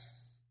yes.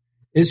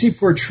 Is he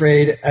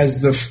portrayed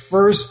as the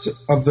first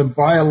of the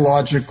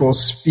biological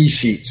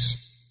species?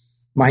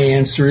 My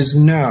answer is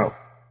no.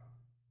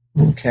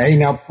 Okay,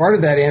 now part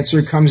of that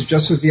answer comes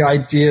just with the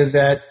idea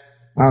that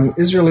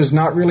Israel is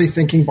not really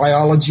thinking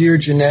biology or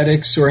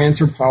genetics or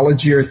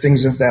anthropology or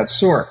things of that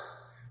sort.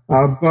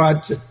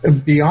 But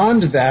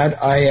beyond that,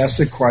 I ask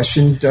the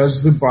question,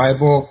 does the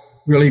Bible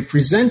really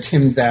present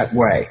him that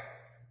way?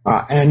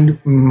 And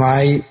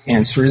my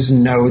answer is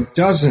no, it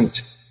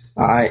doesn't.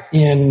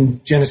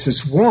 In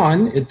Genesis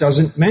 1, it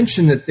doesn't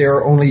mention that there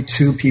are only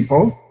two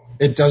people.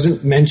 It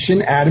doesn't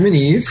mention Adam and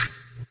Eve.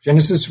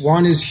 Genesis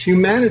 1 is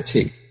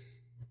humanity.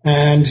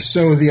 And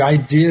so the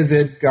idea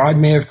that God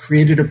may have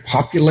created a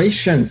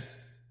population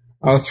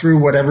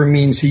through whatever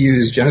means he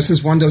used.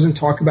 Genesis 1 doesn't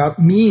talk about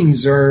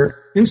means or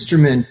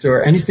instrument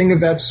or anything of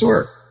that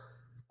sort.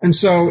 And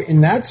so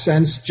in that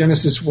sense,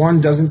 Genesis 1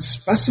 doesn't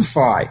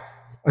specify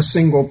a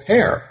single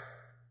pair.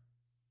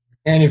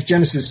 And if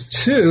Genesis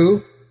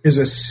 2 is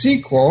a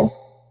sequel,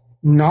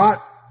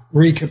 not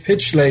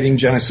recapitulating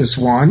Genesis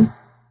 1,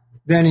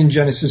 then in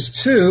Genesis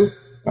 2,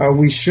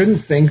 we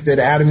shouldn't think that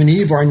Adam and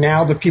Eve are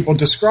now the people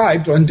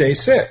described on day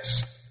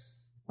 6.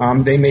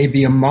 They may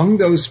be among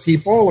those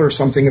people or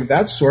something of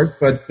that sort,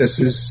 but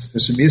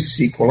this would be a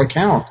sequel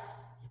account.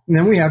 And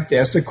then we have to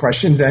ask the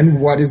question, then,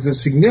 what is the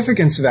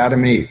significance of Adam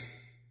and Eve?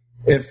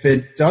 If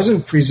it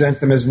doesn't present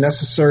them as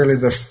necessarily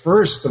the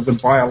first of the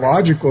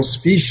biological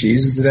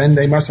species, then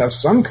they must have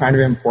some kind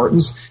of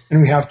importance,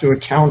 and we have to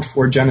account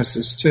for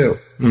Genesis 2.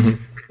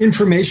 Mm-hmm.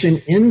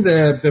 Information in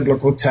the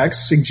biblical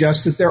text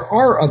suggests that there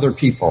are other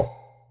people.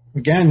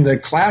 Again, the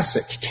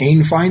classic,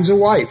 Cain finds a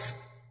wife.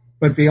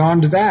 But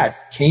beyond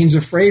that, Cain's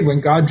afraid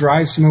when God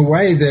drives him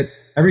away that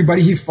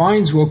everybody he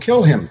finds will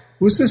kill him.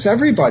 Who's this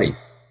everybody?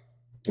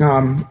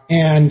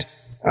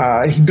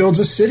 He builds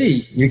a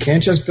city. You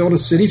can't just build a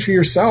city for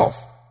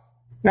yourself.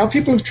 Now,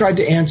 people have tried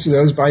to answer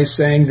those by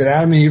saying that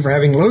Adam and Eve are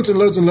having loads and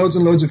loads and loads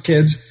and loads of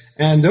kids,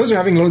 and those are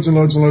having loads and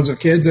loads and loads of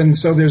kids, and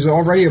so there's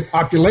already a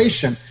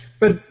population.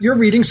 But you're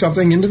reading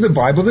something into the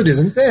Bible that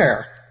isn't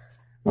there,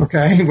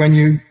 okay, when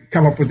you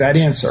come up with that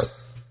answer.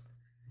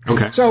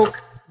 Okay. So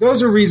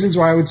those are reasons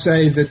why I would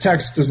say the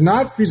text does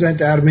not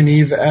present Adam and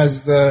Eve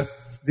as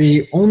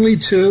the only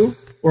two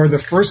or the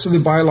first of the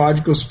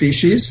biological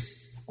species.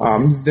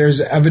 There's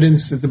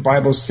evidence that the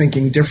Bible is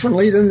thinking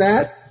differently than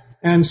that.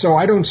 And so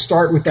I don't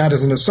start with that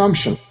as an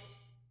assumption.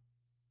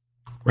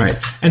 Right.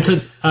 And so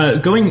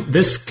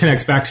this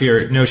connects back to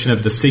your notion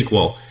of the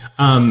sequel.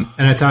 And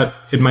I thought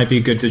it might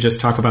be good to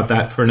just talk about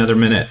that for another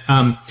minute.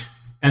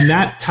 And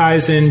that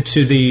ties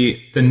into the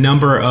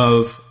number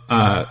of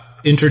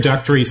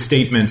introductory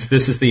statements.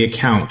 This is the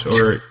account,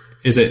 or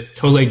is it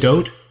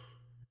Toledot?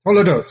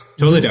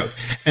 Toledot.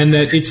 And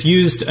that it's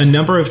used a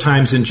number of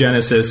times in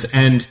Genesis,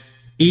 and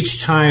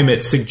each time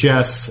it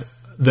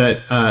suggests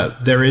that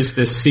there is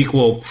this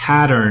sequel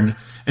pattern.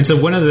 And so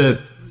one of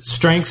the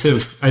strengths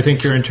of, I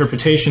think, your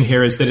interpretation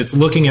here is that it's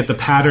looking at the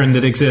pattern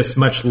that exists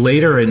much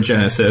later in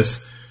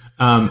Genesis,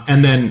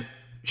 and then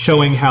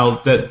showing how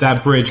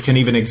that bridge can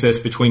even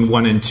exist between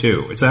 1 and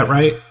 2. Is that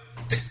right?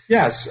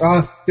 Yes.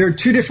 There are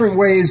two different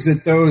ways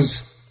that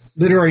those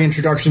literary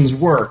introductions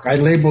work. I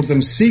labeled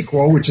them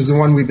sequel, which is the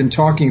one we've been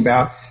talking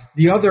about.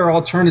 The other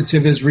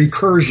alternative is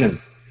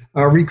recursion.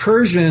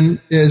 Recursion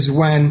is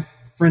when,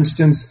 for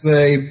instance,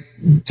 the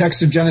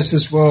text of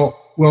Genesis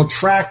will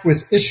track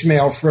with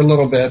Ishmael for a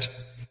little bit,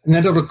 and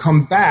then it'll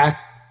come back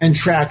and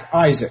track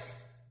Isaac.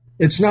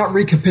 It's not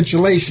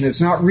recapitulation.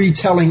 It's not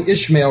retelling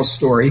Ishmael's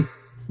story,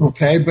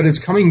 okay, but it's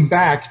coming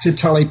back to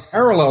tell a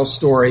parallel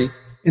story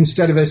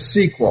instead of a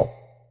sequel.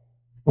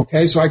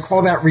 Okay, so I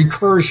call that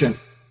recursion.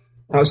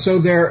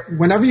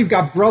 Whenever you've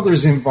got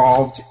brothers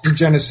involved in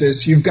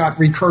Genesis, you've got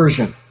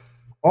recursion.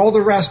 All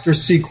the rest are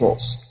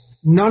sequels.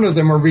 None of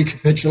them are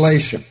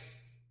recapitulation.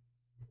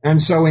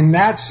 And so in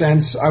that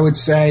sense, I would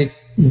say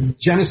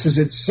Genesis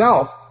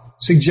itself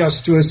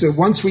suggests to us that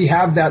once we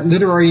have that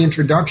literary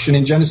introduction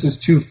in Genesis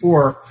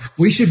 2:4,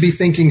 we should be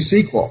thinking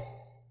sequel.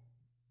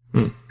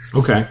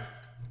 Okay.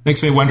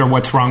 Makes me wonder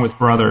what's wrong with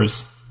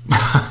brothers.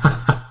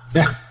 Yeah,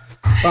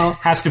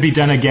 has to be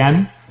done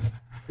again?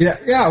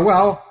 Yeah.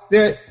 Well,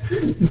 the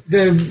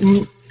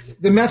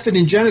method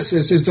in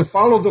Genesis is to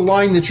follow the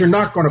line that you're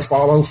not going to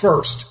follow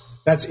first.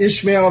 That's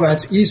Ishmael,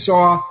 that's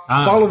Esau.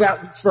 Follow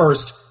that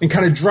first and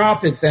kind of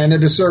drop it then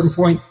at a certain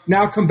point.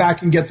 Now come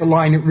back and get the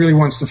line it really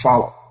wants to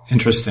follow.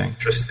 Interesting.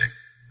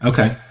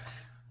 Okay.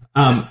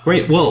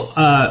 Great. Well,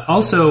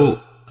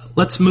 also,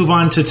 let's move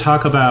on to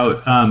talk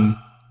about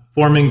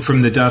forming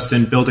from the dust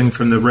and building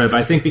from the rib.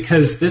 I think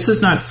because this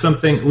is not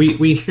something,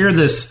 we hear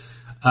this,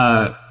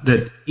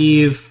 that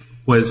Eve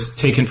was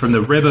taken from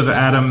the rib of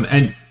Adam,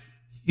 and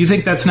you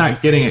think that's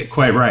not getting it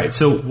quite right.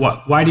 So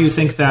why do you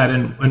think that,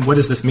 and what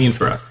does this mean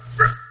for us?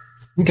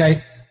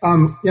 Okay.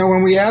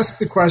 When we ask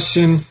the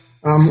question,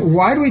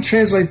 why do we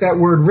translate that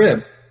word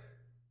rib?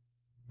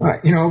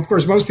 Of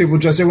course, most people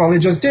just say, well, they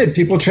just did.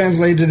 People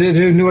translated it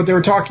who knew what they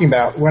were talking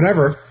about,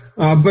 whatever.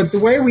 But the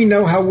way we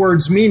know how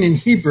words mean in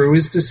Hebrew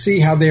is to see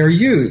how they are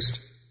used.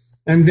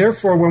 And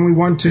therefore, when we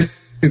want to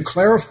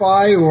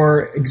clarify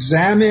or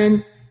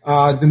examine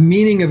the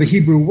meaning of a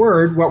Hebrew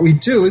word, what we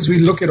do is we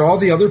look at all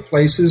the other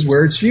places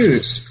where it's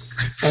used.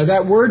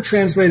 That word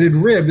translated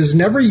rib is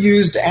never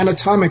used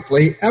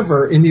anatomically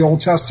ever in the Old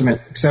Testament,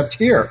 except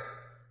here.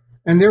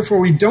 And therefore,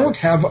 we don't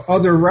have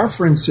other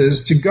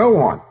references to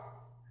go on.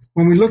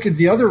 When we look at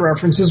the other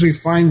references, we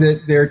find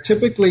that they're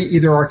typically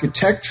either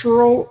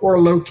architectural or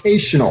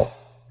locational.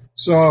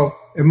 So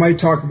it might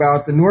talk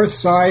about the north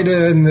side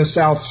and the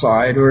south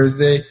side, or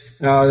this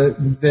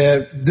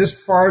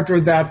part or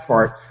that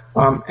part.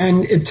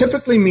 And it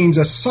typically means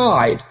a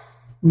side,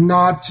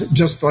 not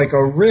just like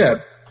a rib.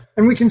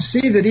 And we can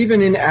see that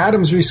even in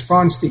Adam's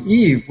response to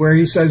Eve, where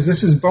he says,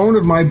 this is bone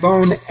of my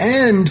bone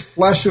and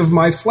flesh of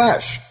my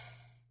flesh,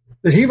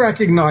 that he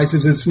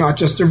recognizes it's not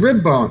just a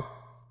rib bone.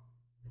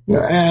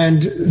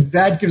 And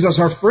that gives us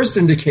our first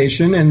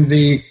indication, and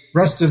the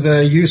rest of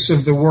the use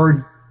of the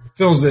word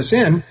fills this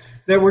in,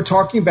 that we're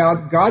talking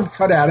about God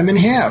cut Adam in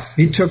half.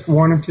 He took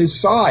one of his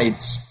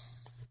sides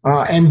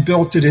and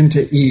built it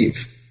into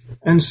Eve.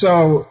 And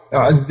so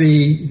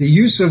the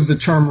use of the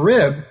term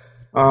rib,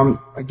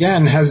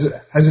 again, has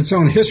its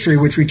own history,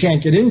 which we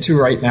can't get into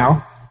right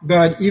now.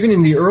 But even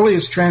in the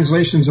earliest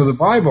translations of the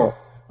Bible,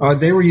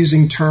 they were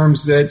using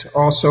terms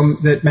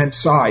that meant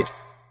side.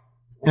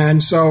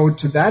 And so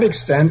to that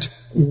extent,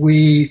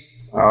 we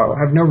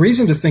have no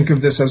reason to think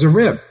of this as a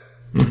rib.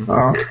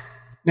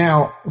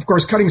 Now, of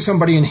course, cutting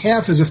somebody in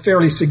half is a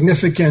fairly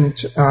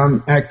significant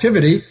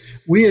activity.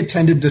 We had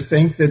tended to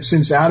think that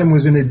since Adam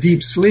was in a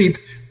deep sleep,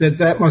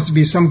 that must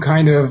be some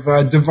kind of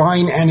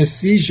divine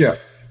anesthesia.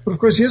 But of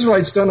course, the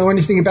Israelites don't know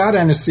anything about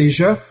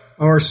anesthesia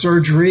or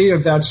surgery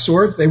of that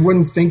sort. They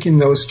wouldn't think in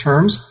those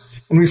terms.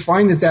 And we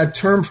find that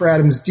term for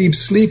Adam's deep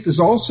sleep is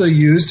also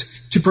used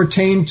to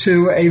pertain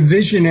to a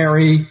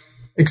visionary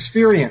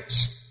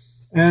experience.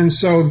 And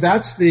so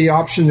that's the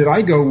option that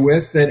I go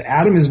with, that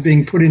Adam is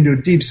being put into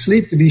a deep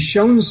sleep to be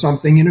shown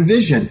something in a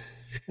vision.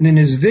 And in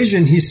his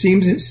vision, he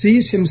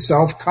sees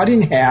himself cut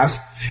in half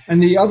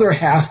and the other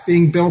half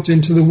being built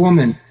into the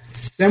woman.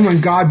 Then when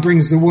God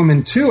brings the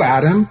woman to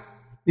Adam,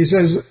 he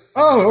says,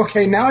 oh,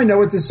 okay, now I know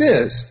what this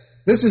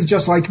is. This is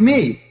just like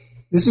me.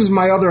 This is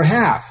my other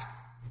half.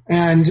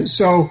 And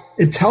so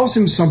it tells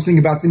him something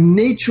about the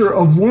nature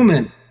of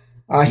woman.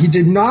 He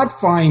did not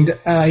find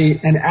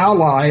an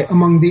ally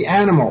among the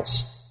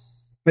animals.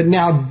 But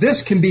now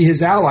this can be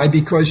his ally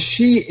because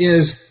she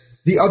is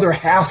the other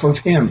half of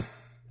him.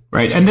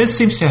 Right. And this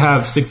seems to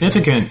have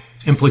significant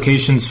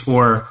implications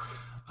for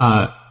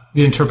the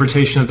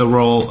interpretation of the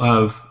role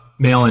of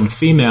male and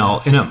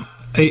female,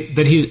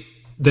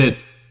 that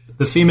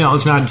the female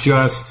is not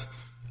just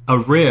a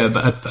rib,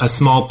 a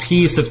small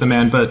piece of the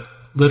man, but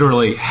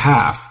literally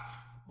half.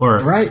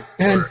 Right.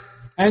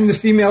 And the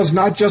female is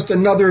not just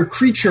another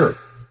creature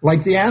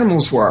like the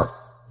animals were.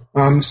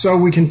 So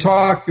we can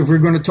talk, if we're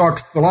going to talk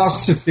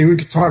philosophy, we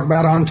could talk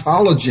about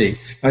ontology.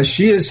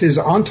 She is his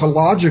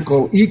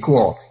ontological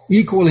equal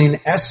in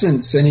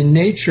essence and in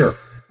nature,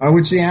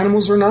 which the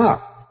animals are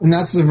not. And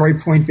that's the very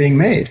point being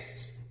made.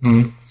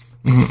 Mm-hmm.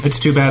 Mm-hmm. It's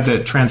too bad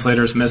that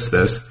translators miss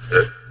this.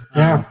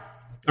 Yeah.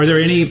 Are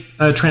there any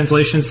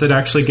translations that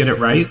actually get it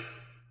right?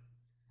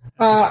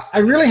 I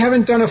really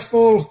haven't done a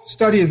full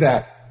study of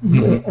that.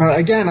 Mm-hmm.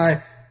 Again,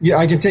 I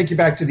can take you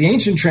back to the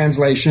ancient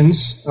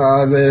translations,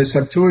 the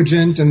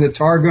Septuagint and the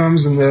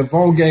Targums and the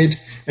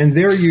Vulgate, and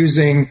they're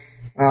using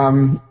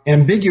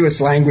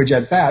ambiguous language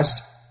at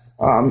best.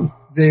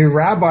 The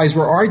rabbis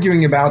were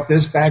arguing about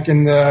this back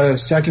in the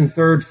 2nd,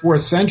 3rd,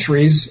 4th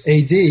centuries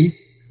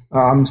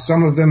AD,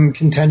 some of them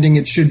contending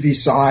it should be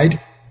side.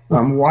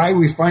 Why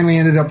we finally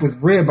ended up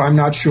with rib, I'm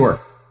not sure.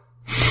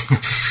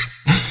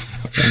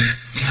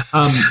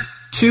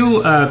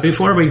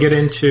 Before we get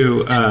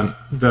into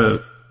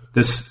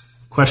this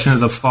question of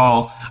the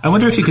fall, I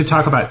wonder if you could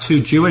talk about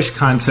two Jewish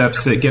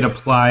concepts that get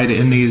applied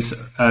in these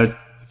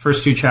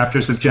first two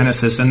chapters of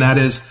Genesis, and that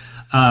is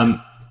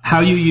how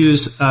you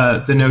use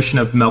the notion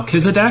of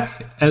Melchizedek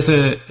as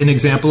an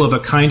example of a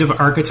kind of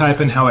archetype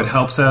and how it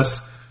helps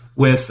us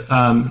with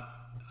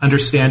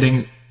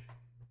understanding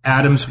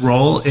Adam's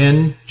role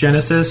in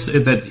Genesis,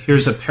 that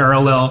here's a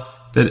parallel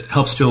that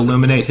helps to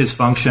illuminate his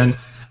function,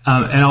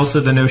 and also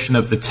the notion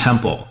of the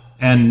temple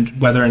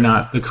and whether or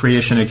not the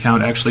creation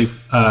account actually,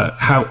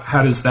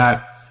 how does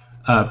that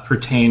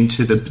pertain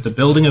to the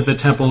building of the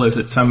temple? Is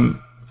it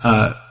some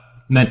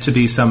meant to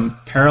be some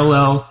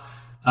parallel?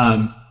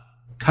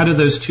 How do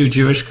those two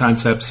Jewish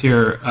concepts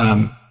here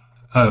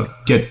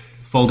get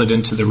folded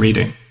into the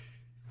reading?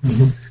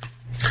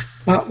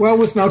 Mm-hmm. Well,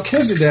 with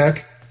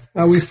Melchizedek,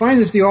 we find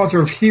that the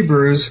author of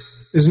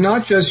Hebrews is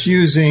not just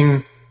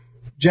using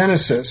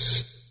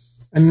Genesis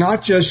and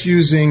not just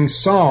using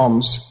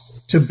Psalms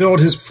to build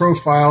his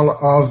profile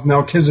of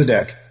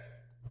Melchizedek.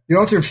 The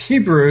author of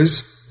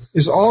Hebrews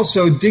is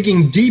also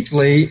digging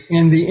deeply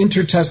in the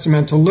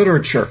intertestamental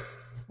literature.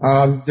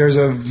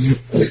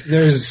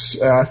 There's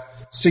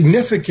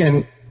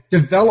significant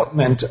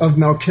development of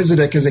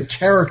Melchizedek as a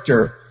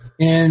character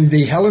in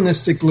the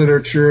Hellenistic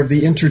literature of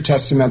the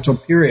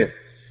intertestamental period.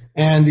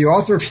 And the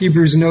author of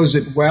Hebrews knows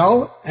it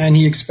well, and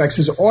he expects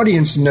his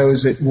audience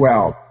knows it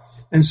well.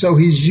 And so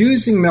he's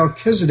using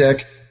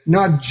Melchizedek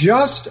not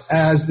just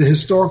as the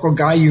historical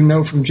guy you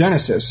know from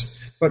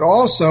Genesis, but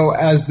also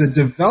as the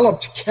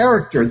developed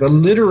character, the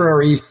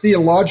literary,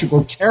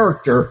 theological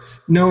character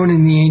known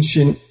in the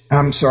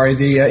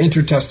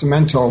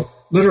intertestamental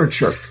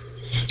literature.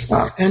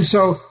 And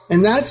so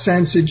in that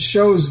sense, it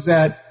shows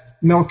that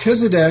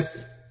Melchizedek,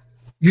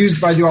 used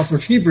by the author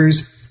of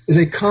Hebrews, is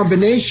a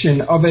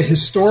combination of a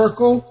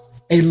historical,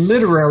 a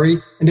literary,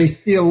 and a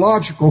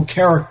theological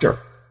character.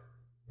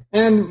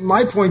 And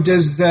my point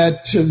is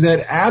that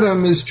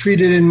Adam is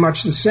treated in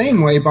much the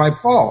same way by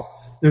Paul.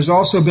 There's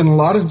also been a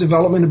lot of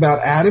development about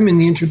Adam in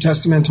the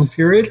intertestamental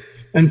period,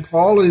 and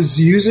Paul is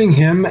using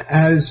him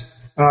as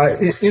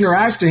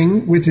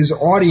interacting with his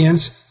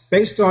audience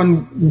based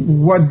on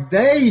what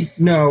they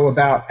know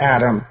about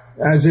Adam,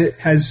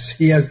 as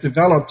he has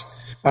developed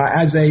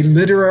as a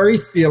literary,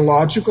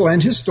 theological,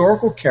 and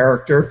historical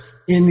character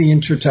in the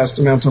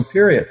intertestamental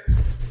period.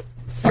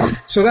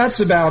 So that's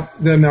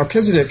about the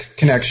Melchizedek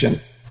connection.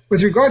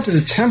 With regard to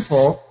the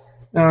temple,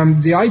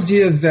 the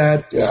idea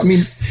that,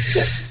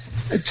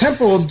 a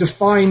temple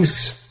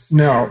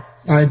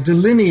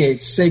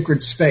delineates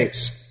sacred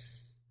space.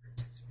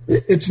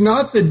 It's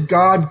not that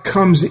God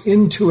comes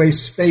into a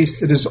space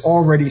that is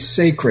already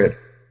sacred.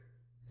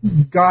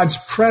 God's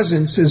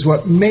presence is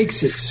what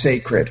makes it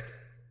sacred.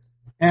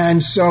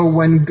 And so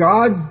when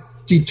God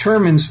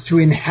determines to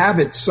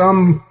inhabit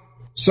some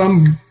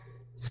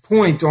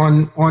point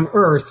on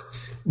earth,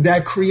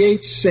 that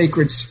creates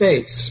sacred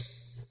space.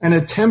 And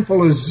a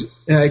temple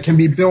can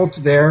be built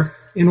there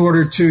in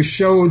order to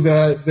show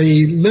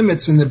the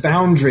limits and the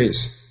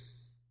boundaries.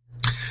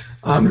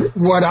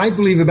 What I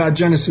believe about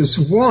Genesis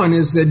 1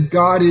 is that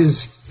God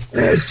is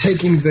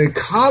taking the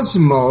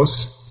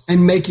cosmos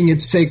and making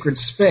it sacred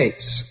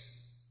space.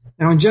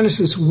 Now, in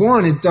Genesis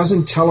 1, it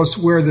doesn't tell us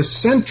where the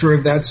center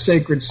of that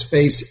sacred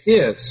space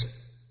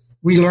is.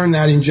 We learn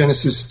that in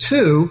Genesis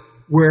 2,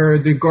 where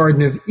the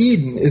Garden of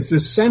Eden is the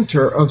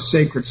center of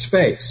sacred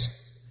space.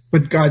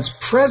 But God's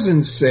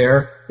presence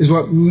there is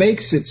what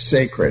makes it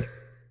sacred.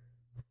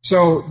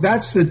 So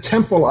that's the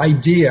temple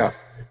idea,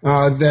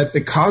 that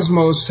the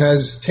cosmos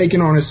has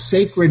taken on a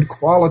sacred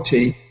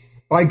quality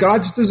by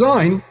God's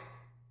design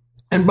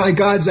and by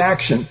God's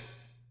action.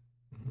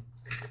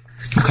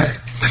 Okay.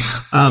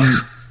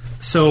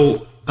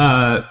 So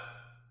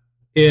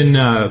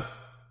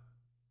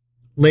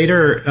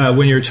later,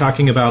 when you're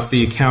talking about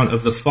the account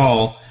of the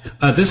fall,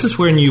 this is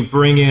when you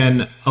bring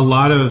in a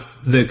lot of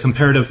the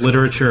comparative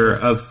literature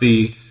of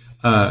the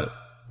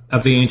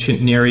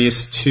ancient Near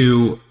East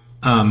to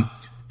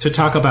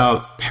talk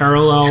about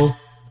parallel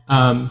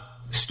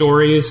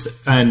stories,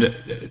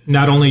 and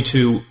not only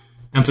to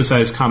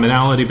emphasize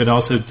commonality but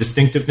also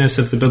distinctiveness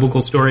of the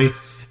biblical story.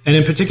 And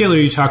in particular,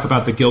 you talk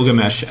about the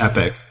Gilgamesh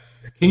epic.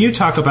 Can you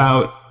talk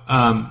about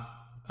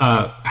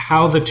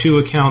how the two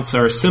accounts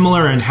are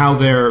similar and how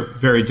they're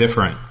very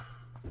different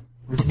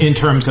in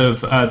terms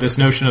of this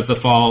notion of the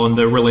fall and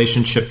the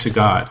relationship to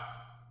God?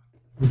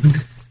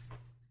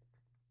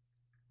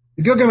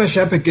 The Gilgamesh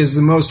epic is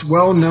the most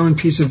well-known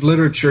piece of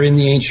literature in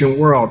the ancient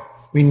world.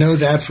 We know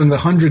that from the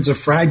hundreds of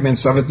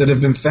fragments of it that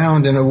have been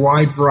found in a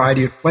wide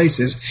variety of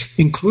places,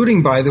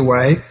 including, by the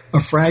way, a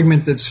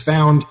fragment that's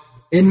found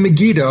in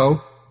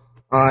Megiddo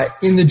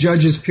in the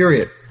Judges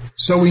period.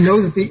 So we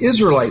know that the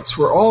Israelites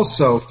were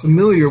also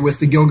familiar with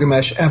the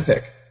Gilgamesh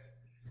epic.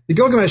 The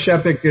Gilgamesh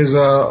epic is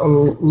a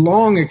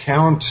long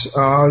account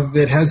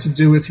that has to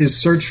do with his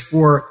search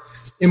for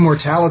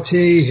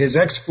immortality, his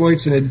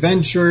exploits and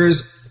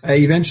adventures.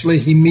 Eventually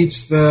he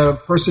meets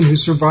the person who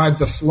survived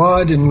the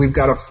flood, and we've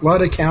got a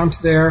flood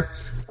account there.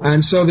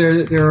 And so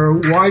there are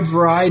a wide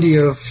variety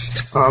of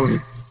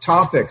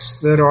topics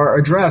that are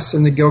addressed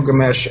in the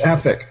Gilgamesh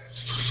epic.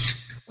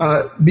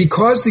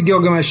 Because the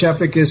Gilgamesh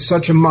epic is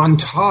such a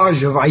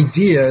montage of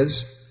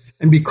ideas,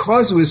 and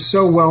because it was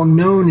so well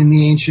known in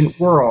the ancient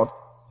world,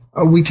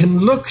 we can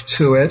look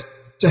to it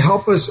to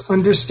help us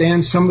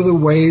understand some of the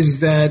ways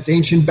that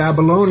ancient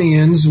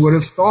Babylonians would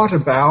have thought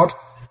about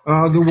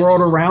the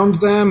world around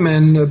them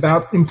and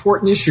about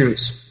important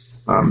issues.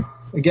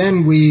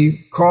 Again,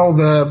 we call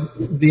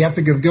the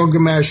Epic of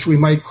Gilgamesh, we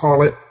might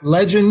call it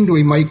legend,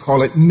 we might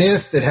call it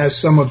myth. It has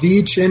some of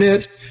each in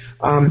it.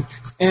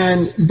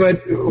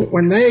 But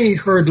when they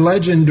heard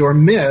legend or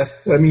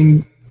myth, I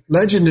mean,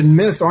 legend and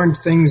myth aren't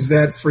things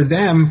that for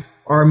them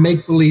are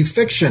make-believe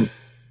fiction.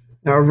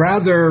 Now,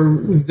 rather,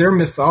 their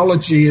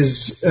mythology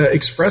is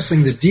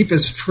expressing the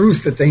deepest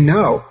truth that they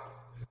know.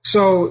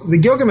 So the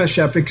Gilgamesh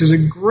epic is a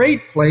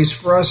great place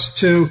for us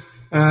to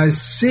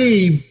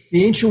see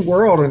the ancient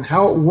world and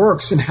how it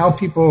works and how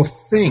people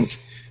think.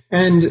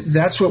 And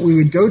that's what we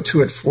would go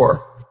to it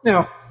for.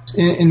 Now,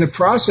 in the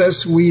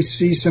process, we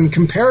see some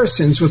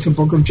comparisons with the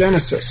book of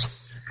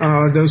Genesis.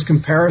 Those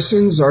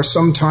comparisons are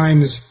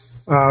sometimes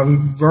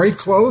very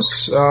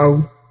close.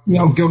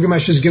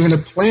 Gilgamesh is given a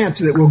plant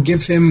that will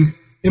give him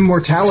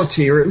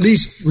immortality or at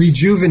least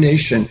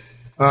rejuvenation,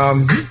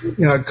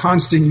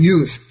 constant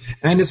youth.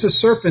 And it's a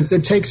serpent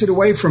that takes it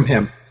away from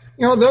him.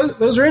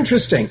 Those are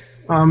interesting.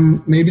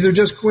 Maybe they're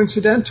just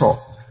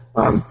coincidental.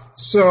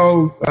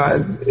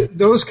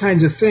 Those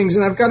kinds of things.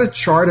 And I've got a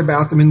chart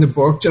about them in the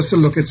book just to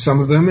look at some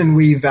of them, and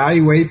we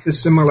evaluate the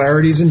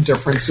similarities and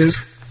differences.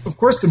 Of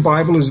course, the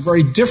Bible is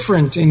very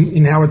different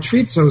in how it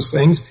treats those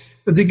things,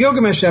 but the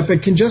Gilgamesh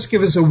epic can just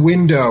give us a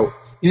window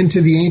into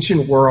the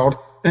ancient world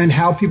and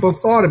how people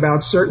thought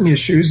about certain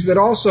issues that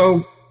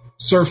also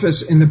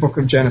surface in the book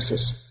of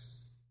Genesis.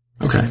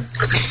 Okay.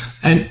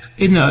 And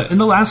in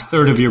the last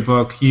third of your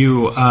book,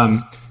 you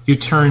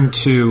turn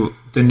to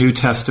the New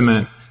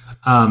Testament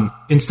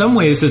in some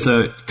ways as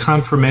a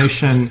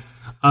confirmation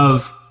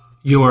of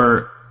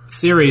your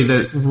theory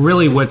that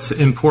really what's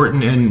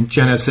important in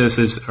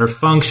Genesis are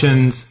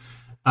functions,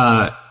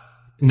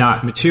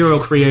 not material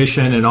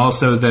creation, and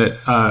also that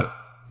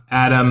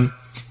Adam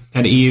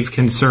and Eve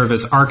can serve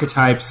as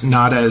archetypes,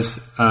 not as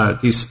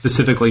these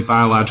specifically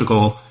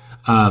biological,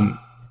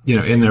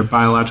 in their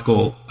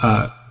biological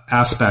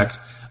aspect.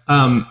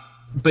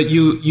 But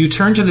you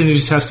turn to the New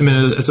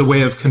Testament as a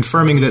way of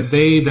confirming that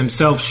they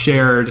themselves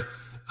shared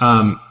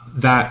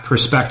that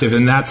perspective,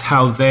 and that's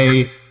how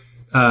they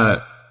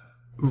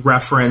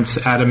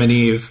reference Adam and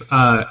Eve,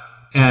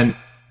 and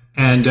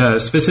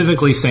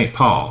specifically St.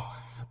 Paul.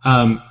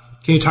 Can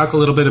you talk a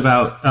little bit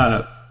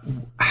about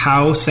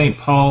how St.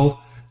 Paul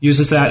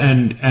uses that,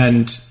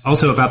 and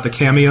also about the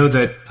cameo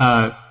that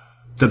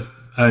the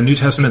New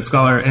Testament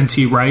scholar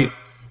N.T. Wright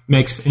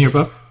makes in your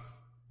book?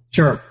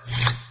 Sure.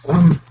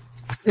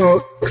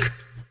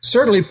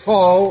 Certainly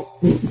Paul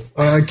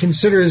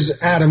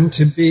considers Adam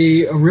to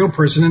be a real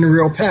person in a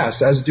real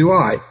past, as do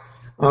I.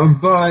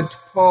 But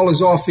Paul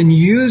is often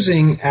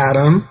using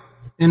Adam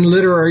in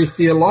literary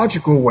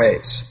theological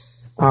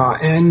ways,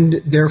 and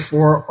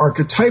therefore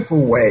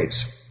archetypal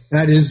ways.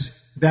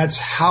 That's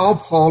how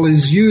Paul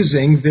is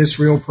using this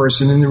real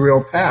person in the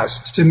real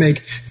past to make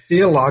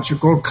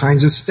theological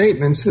kinds of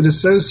statements that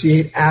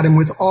associate Adam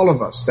with all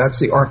of us. That's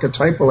the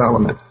archetypal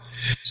element.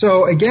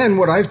 So again,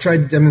 what I've tried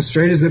to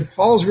demonstrate is that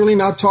Paul's really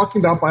not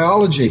talking about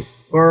biology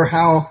or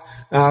how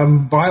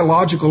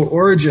biological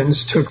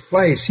origins took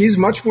place. He's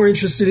much more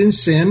interested in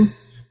sin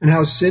and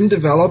how sin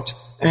developed,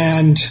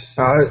 and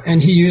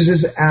he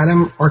uses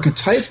Adam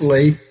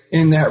archetypally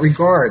in that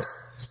regard.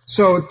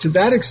 So to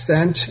that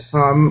extent,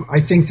 I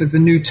think that the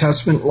New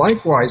Testament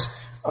likewise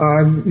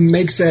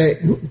makes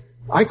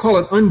I call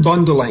it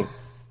unbundling.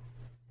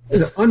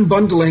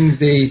 Unbundling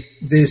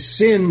the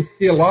sin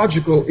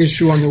theological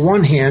issue on the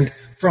one hand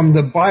from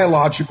the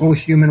biological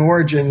human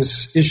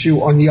origins issue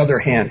on the other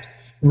hand.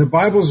 And the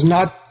Bible's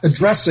not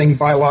addressing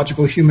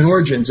biological human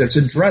origins. It's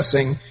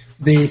addressing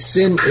the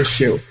sin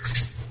issue.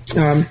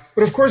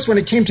 But of course, when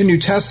it came to New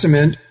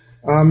Testament,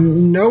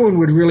 no one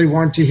would really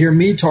want to hear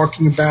me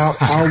talking about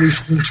how we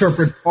should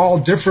interpret Paul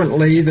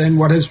differently than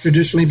what has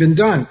traditionally been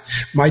done.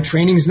 My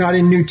training's not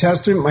in New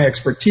Testament. My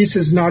expertise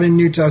is not in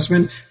New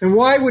Testament. And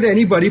why would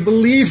anybody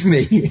believe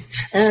me?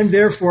 And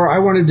therefore, I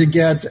wanted to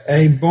get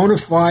a bona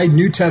fide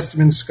New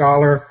Testament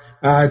scholar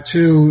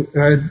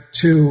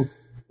to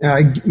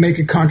make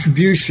a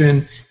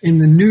contribution in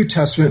the New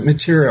Testament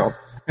material.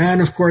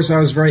 And of course, I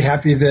was very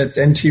happy that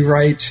N.T.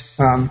 Wright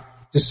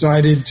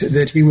decided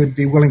that he would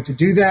be willing to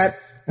do that.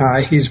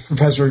 He's a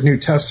professor of New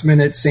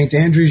Testament at St.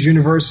 Andrews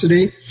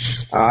University,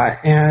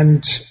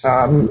 and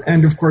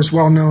of course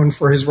well known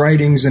for his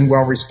writings and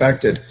well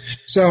respected.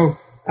 So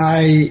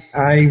I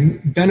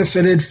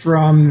benefited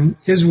from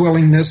his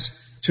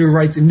willingness to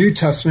write the New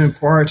Testament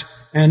part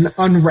and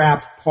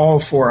unwrap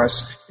Paul for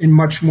us in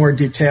much more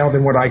detail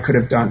than what I could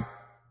have done.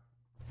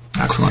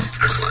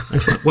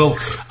 Excellent. Well,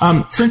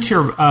 since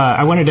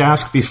I wanted to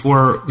ask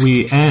before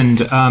we end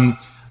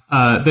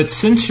that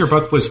since your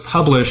book was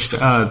published,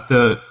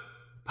 the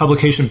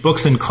publication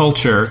Books and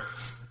Culture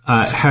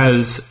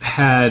has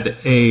had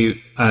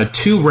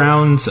 2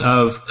 rounds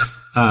of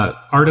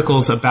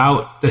articles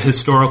about the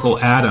historical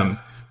Adam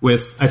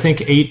with, I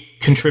think,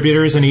 8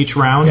 contributors in each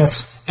round.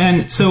 Yes.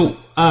 And so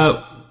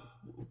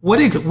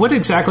what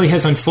exactly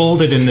has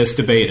unfolded in this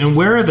debate, and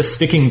where are the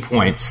sticking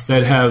points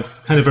that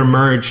have kind of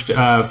emerged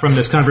from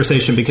this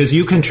conversation? Because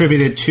you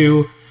contributed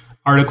 2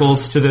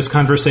 articles to this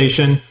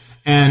conversation,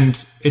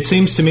 and it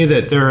seems to me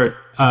that there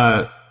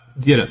are,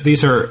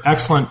 these are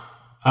excellent.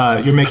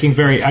 You're making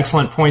very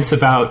excellent points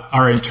about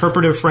our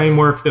interpretive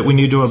framework that we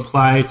need to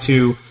apply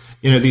to,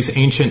 these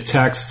ancient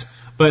texts.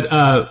 But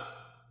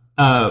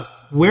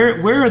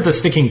where are the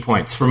sticking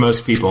points for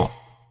most people?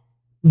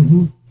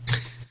 Mm-hmm.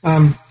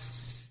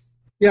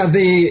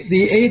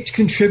 The 8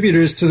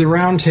 contributors to the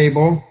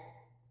roundtable,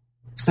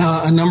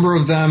 a number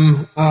of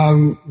them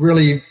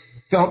really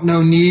felt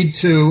no need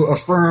to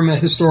affirm a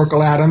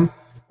historical Adam.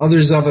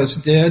 Others of us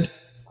did.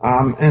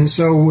 And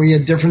so we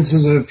had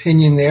differences of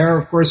opinion there.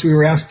 Of course, we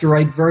were asked to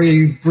write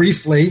very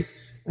briefly,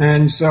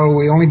 and so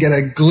we only get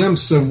a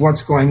glimpse of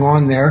what's going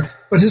on there.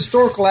 But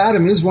historical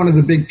Adam is one of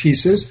the big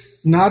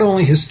pieces, not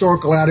only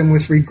historical Adam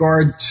with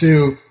regard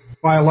to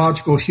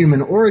biological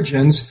human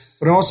origins,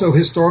 but also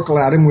historical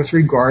Adam with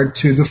regard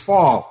to the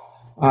fall.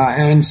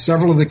 And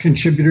several of the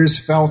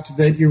contributors felt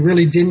that you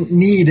really didn't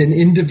need an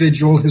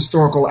individual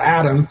historical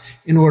Adam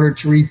in order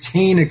to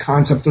retain a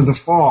concept of the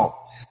fall.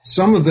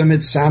 Some of them,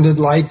 it sounded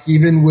like,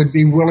 even would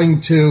be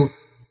willing to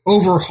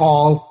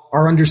overhaul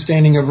our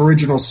understanding of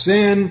original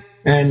sin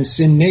and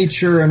sin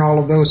nature and all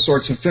of those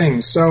sorts of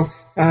things. So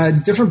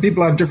different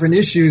people have different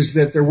issues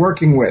that they're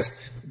working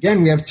with.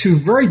 Again, we have 2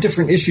 very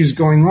different issues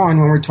going on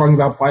when we're talking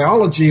about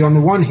biology on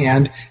the one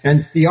hand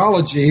and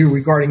theology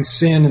regarding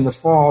sin and the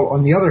fall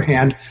on the other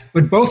hand,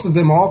 but both of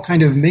them all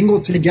kind of mingle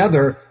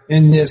together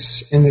in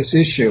this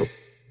issue.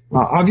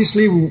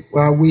 Obviously,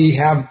 we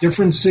have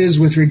differences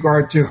with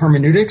regard to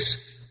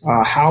hermeneutics,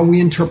 how we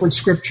interpret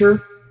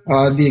Scripture,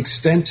 the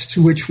extent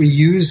to which we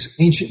use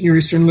ancient Near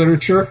Eastern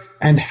literature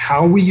and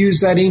how we use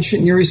that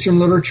ancient Near Eastern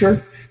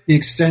literature, the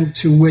extent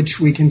to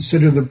which we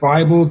consider the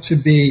Bible to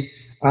be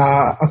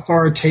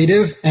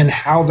authoritative and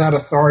how that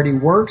authority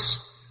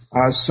works.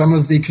 Some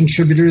of the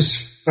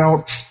contributors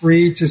felt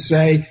free to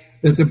say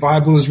that the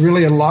Bible is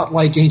really a lot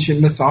like ancient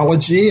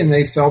mythology, and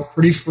they felt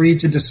pretty free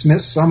to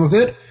dismiss some of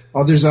it.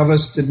 Others of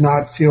us did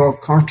not feel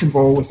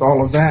comfortable with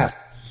all of that.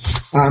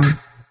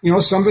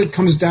 Some of it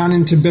comes down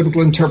into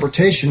biblical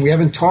interpretation. We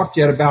haven't talked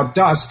yet about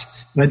dust,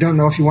 and I don't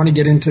know if you want to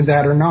get into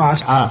that or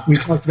not. We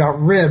talked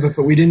about rib,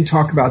 but we didn't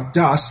talk about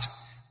dust.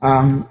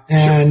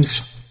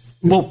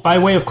 Well, by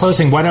way of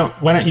closing, why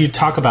don't you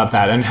talk about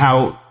that and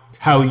how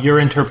your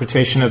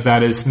interpretation of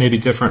that is maybe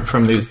different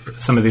from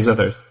some of these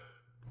others?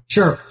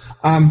 Sure.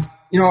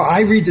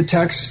 I read the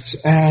text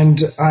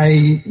and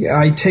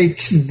I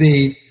take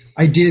the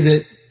idea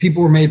that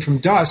people were made from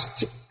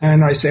dust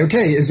and I say,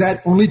 okay, is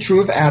that only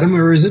true of Adam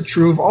or is it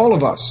true of all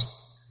of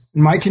us?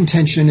 And my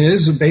contention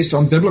is, based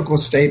on biblical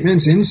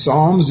statements in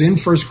Psalms, in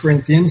 1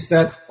 Corinthians,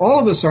 that all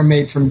of us are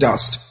made from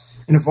dust.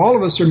 And if all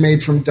of us are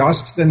made from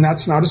dust, then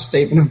that's not a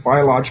statement of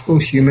biological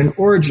human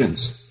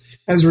origins.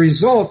 As a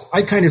result,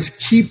 I kind of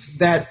keep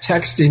that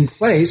text in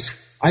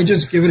place. I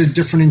just give it a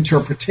different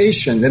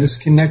interpretation that is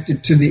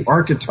connected to the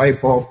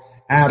archetypal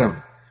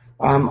Adam.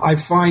 I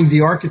find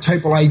the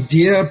archetypal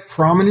idea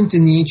prominent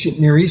in the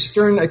ancient Near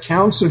Eastern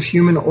accounts of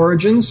human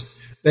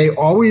origins. They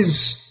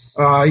always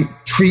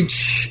treat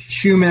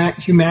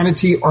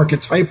humanity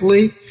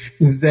archetypally.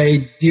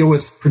 They deal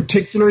with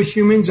particular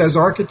humans as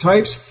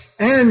archetypes.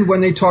 And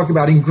when they talk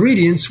about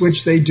ingredients,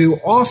 which they do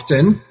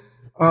often,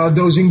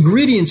 those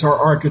ingredients are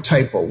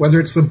archetypal, whether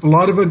it's the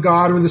blood of a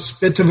god or the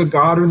spit of a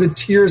god or the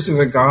tears of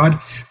a god.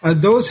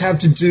 Those have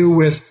to do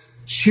with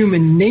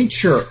human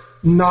nature,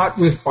 not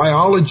with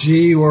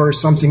biology or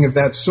something of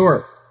that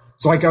sort.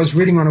 It's like I was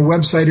reading on a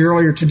website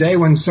earlier today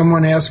when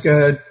someone asked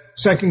a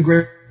second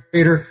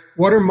grader,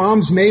 what are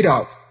moms made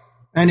of?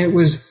 And it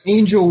was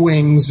angel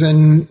wings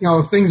and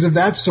things of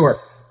that sort.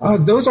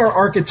 Those are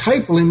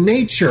archetypal in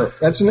nature.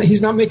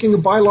 He's not making a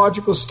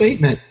biological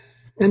statement.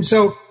 And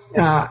so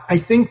I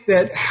think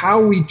that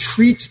how we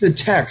treat the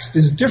text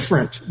is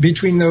different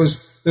between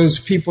those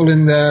people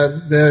in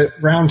the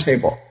round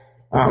table.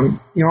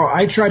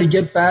 I try to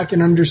get back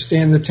and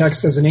understand the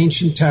text as an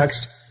ancient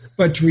text,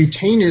 but to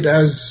retain it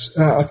as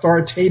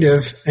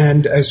authoritative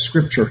and as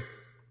scripture.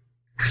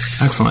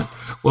 Excellent.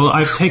 Well,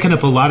 I've taken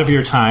up a lot of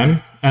your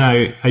time, and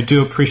I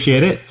do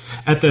appreciate it.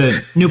 At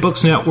the New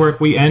Books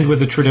Network, we end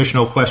with a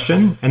traditional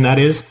question, and that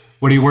is,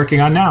 what are you working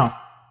on now?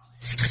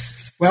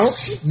 Well,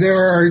 there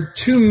are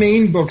 2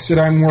 main books that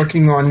I'm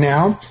working on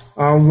now.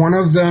 One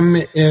of them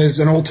is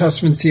an Old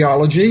Testament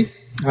theology.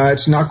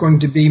 It's not going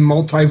to be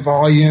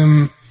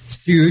multi-volume,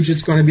 huge.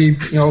 It's going to be,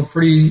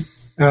 pretty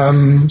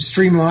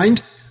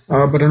streamlined,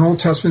 but an Old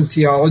Testament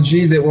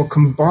theology that will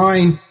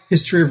combine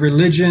history of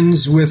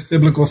religions with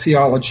biblical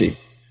theology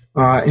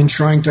in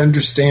trying to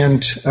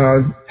understand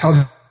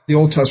how the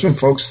Old Testament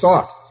folks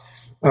thought.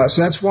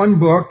 So that's one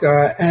book,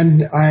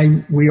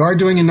 and we are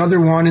doing another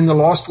one in the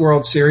Lost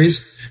World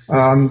series,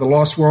 The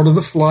Lost World of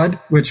the Flood,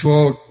 which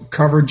will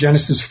cover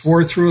Genesis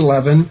 4 through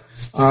 11.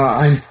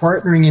 I'm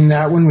partnering in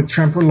that one with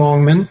Tremper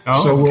Longman,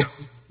 so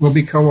we'll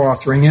be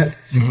co-authoring it,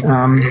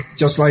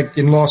 just like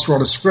in Lost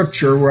World of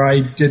Scripture, where I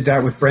did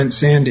that with Brent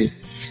Sandy.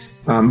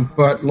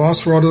 But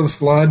Lost World of the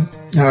Flood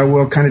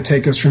will kind of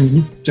take us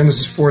from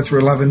Genesis 4 through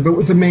 11, but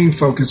with the main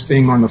focus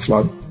being on the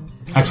flood.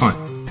 Excellent.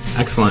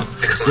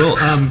 Well,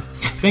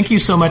 thank you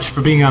so much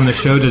for being on the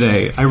show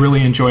today. I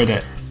really enjoyed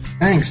it.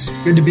 Thanks.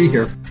 Good to be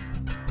here.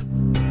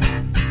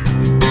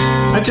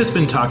 I've just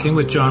been talking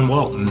with John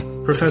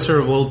Walton, professor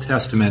of Old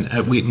Testament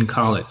at Wheaton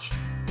College.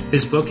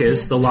 His book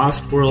is The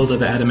Lost World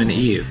of Adam and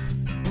Eve,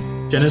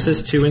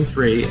 Genesis 2 and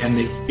 3 and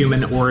the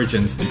Human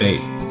Origins Debate,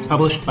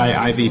 published by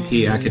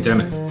IVP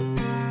Academic.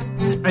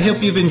 I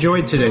hope you've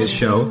enjoyed today's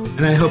show,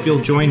 and I hope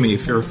you'll join me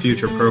for a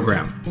future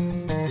program.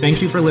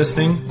 Thank you for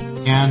listening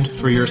and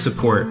for your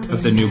support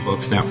of the New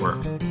Books Network.